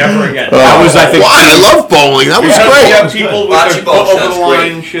bowling ever again. That was, I think. Why? I love bowling. That was We great. have people with Bocce their ball foot over sounds the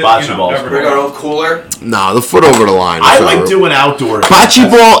line great. shit. Bocce ball's never Bring mind. our own cooler. No, the foot over the line. I so- like doing outdoor. Bocce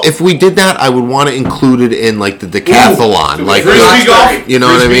ball. If we did that, I would want to include it in like the decathlon, like Frisbee golf. you know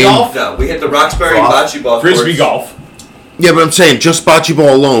what I Frisbee mean? golf? No, we hit the Roxbury Golf. bocce ball. Frisbee courts. golf. Yeah, but I'm saying just bocce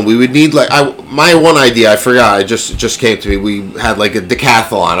ball alone, we would need like my one idea. I forgot. It just came to me. We had like a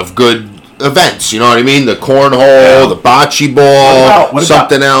decathlon of good events. You know what I mean? The cornhole, the bocce ball, What about-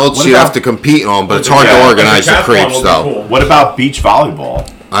 something else. what You about- have to compete on, but it's hard Yeah, to organize the decathlon creeps would be though. cool. What about beach volleyball?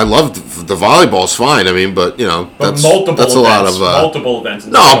 I love the volleyball's fine. I mean, but you know But that's multiple a events, lot of multiple events.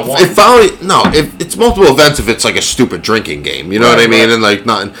 No, if it's multiple events, if it's like a stupid drinking game, you know what I mean, and like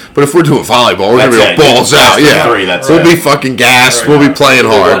nothing. But if we're doing volleyball, we're That's gonna it. go balls That's out. the Yeah, three, that's we'll it. be fucking gassed. We'll be playing The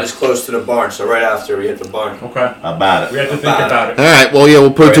one hard. is close to the barn, so right after we hit the barn. Okay. About We it. have to think about it. All right. Well, yeah,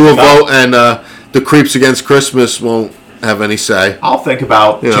 we'll put it to a Right. vote, and the creeps against Christmas won't have any say. I'll think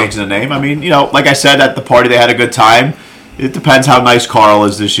about Yeah. changing the name. I mean, like I said at the party, they had a good time. It depends how nice Carl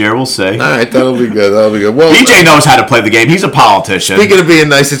is this year. We'll see. All right, that'll be good. That'll be good. Well, BJ knows how to play the game. He's a politician. speaking of being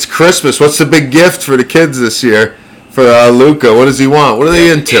nice, it's Christmas. What's the big gift for the kids this year? For Luca, what does he want? What are they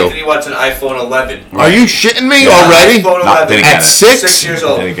into? Anthony wants an iPhone 11. Are you shitting me Yeah. already? iPhone No, 11. didn't get At it. 6? 6 years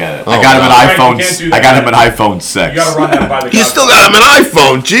old. Didn't get it. Oh, I got him an Frank, you iPhone. can't do I that. got him an iPhone 6. You gotta run that by the. You still got him an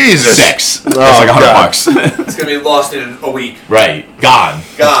iPhone? Jesus. 6. That's Oh, like $100 God. bucks. It's gonna be lost in a week. Right, gone.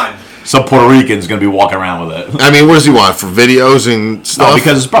 Gone. Some Puerto Rican's gonna be walking around with it. I mean, what does he want for videos and stuff? No,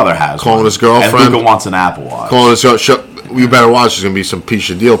 because his brother has. Calling one. his girlfriend? And Luca wants an Apple Watch. calling us. You better watch. There's gonna be some piece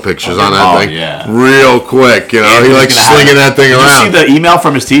of deal pictures on that Oh, thing. yeah. Real quick. You know, And he he's likes gonna have- slinging that thing Did around. you see the email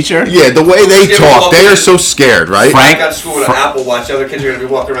from his teacher? Yeah, the way they Yeah, talk, well, they are so scared, right? Frank- I got school with an Apple Watch. The other kids are gonna be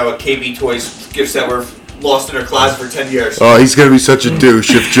walking around with KB Toys gifts that were lost in their closet for 10 years. Oh, he's gonna be such a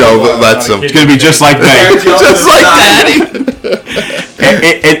douche if Joe lets him. It's gonna be just like There, that. Joe, Just like Daddy.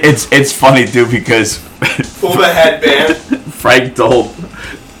 It's funny too because Puma headband. Frank told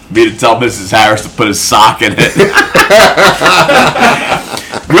me to tell Mrs. Harris to put a sock in it.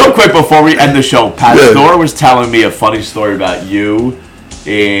 Real quick before we end the show, Pastor was telling me a funny story about you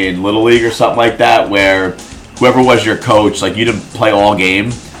in Little League or something like that, where whoever was your coach, like you didn't play all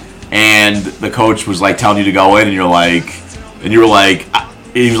game, and the coach was like telling you to go in, and you were like,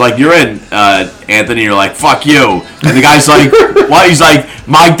 he was like, you're in, Anthony. You're like, fuck you. And the guy's like, what? He's like,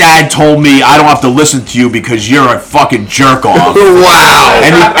 my dad told me I don't have to listen to you because you're a fucking jerk off. Wow.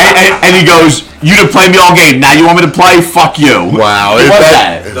 And he goes, you didn't play me all game. Now you want me to play? Fuck you. Wow. What was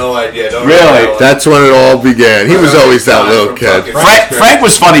that? No idea. Don't Really? know. That's when it all began. He was always that little kid. Frank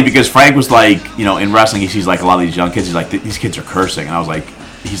was funny because Frank was like, in wrestling, he sees like a lot of these young kids. He's like, these kids are cursing. And I was like,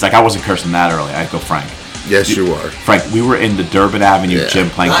 he's like, I wasn't cursing that early. I'd go, Frank. Yes, you were. Frank, we were in the Durbin Avenue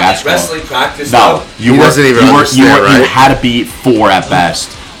gym playing Not basketball. wrestling practice. No, you wasn't even understand, right? You had to be 4 at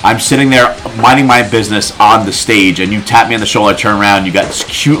best. I'm sitting there minding my business on the stage, and you tap me on the shoulder. I turn around, you got this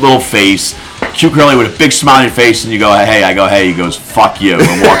cute little face, cute curly with a big smile on your face, and you go, hey. I go, hey. He goes, fuck you,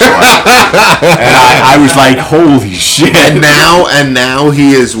 and walks away. And I was like, holy shit. And now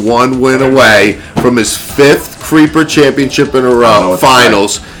he is 1 win away from his 5th Creeper Championship in a row,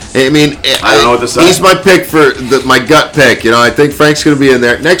 finals. I mean, I don't know what to say. He's my pick for my gut pick. I think Frank's going to be in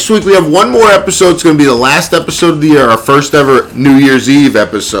there. Next week we have one more episode. It's going to be the last episode of the year, our first ever New Year's Eve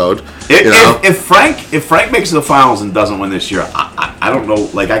episode. If Frank makes the finals and doesn't win this year, I don't know.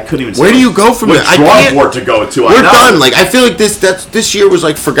 Like I couldn't even. Where do you go from there? What drawing board to go to? We're done. Like I feel like this year was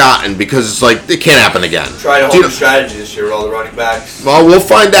like forgotten because it's like it can't happen again. Try to hold a strategy this year with all the running backs. Well, we'll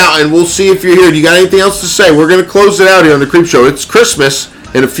find out and we'll see if you're here. Do you got anything else to say? We're going to close it out here on the Creep Show. It's Christmas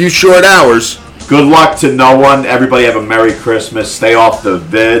in a few short hours. Good luck to no one. Everybody have a Merry Christmas. Stay off the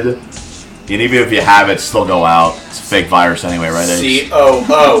vid. And even if you have it, still go out. It's a fake virus anyway, right?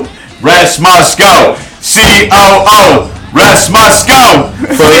 COO. Rest must go. COO. Rest must go.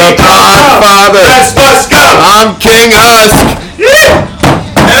 For the Podfather. Rest must go. I'm King Husk. Yeah.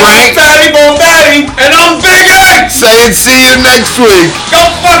 And I'm Fatty Bone Batty. And I'm Big X. Saying see you next week. Go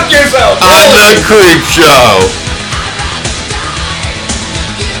fuck yourself. On the Creep Show.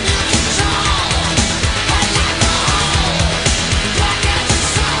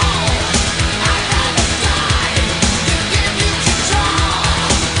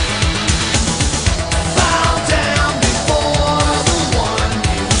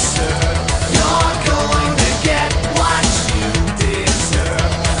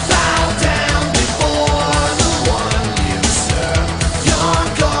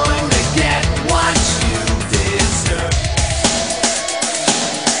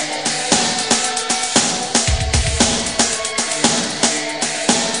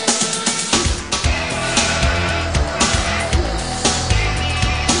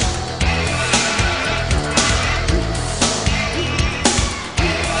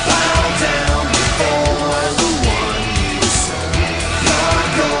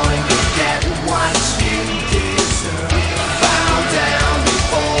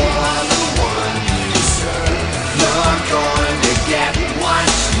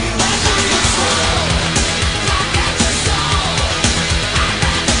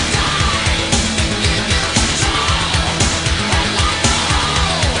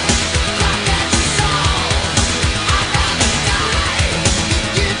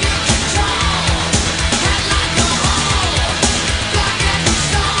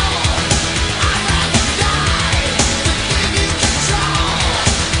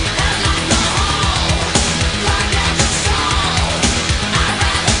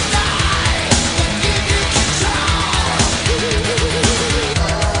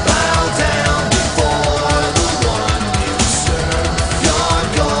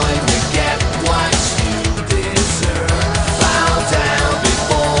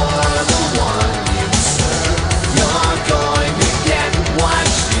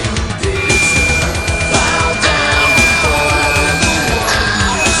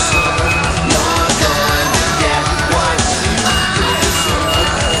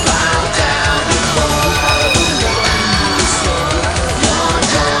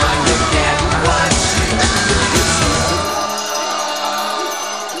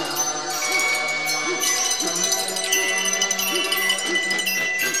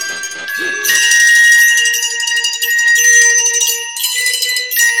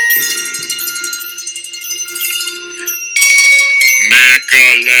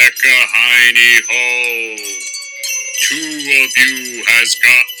 Heiny-ho! 2 of you has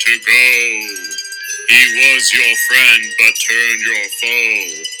got to go. He was your friend, but turned your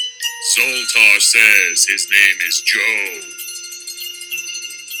foe. Zoltar says his name is Joe.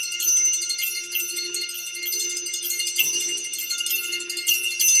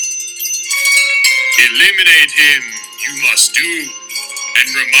 Eliminate him, you must do. and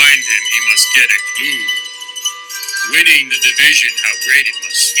remind him he must get a clue. Winning the division, how great it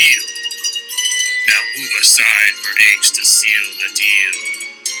must feel. Now move aside for H to seal the deal.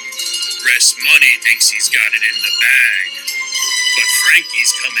 Rest Money thinks he's got it in the bag, but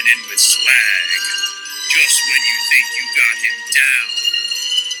Frankie's coming in with swag. Just when you think you got him down,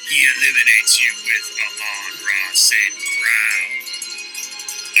 he eliminates you with Amon-Ra St. Brown.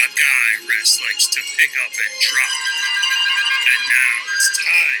 A guy Rest likes to pick up and drop. And now it's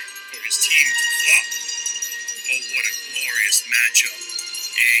time for his team to flop. Oh, what a glorious matchup,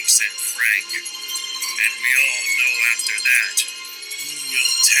 Eggs and Frank. And we all know after that, who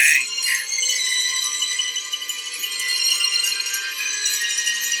will tank?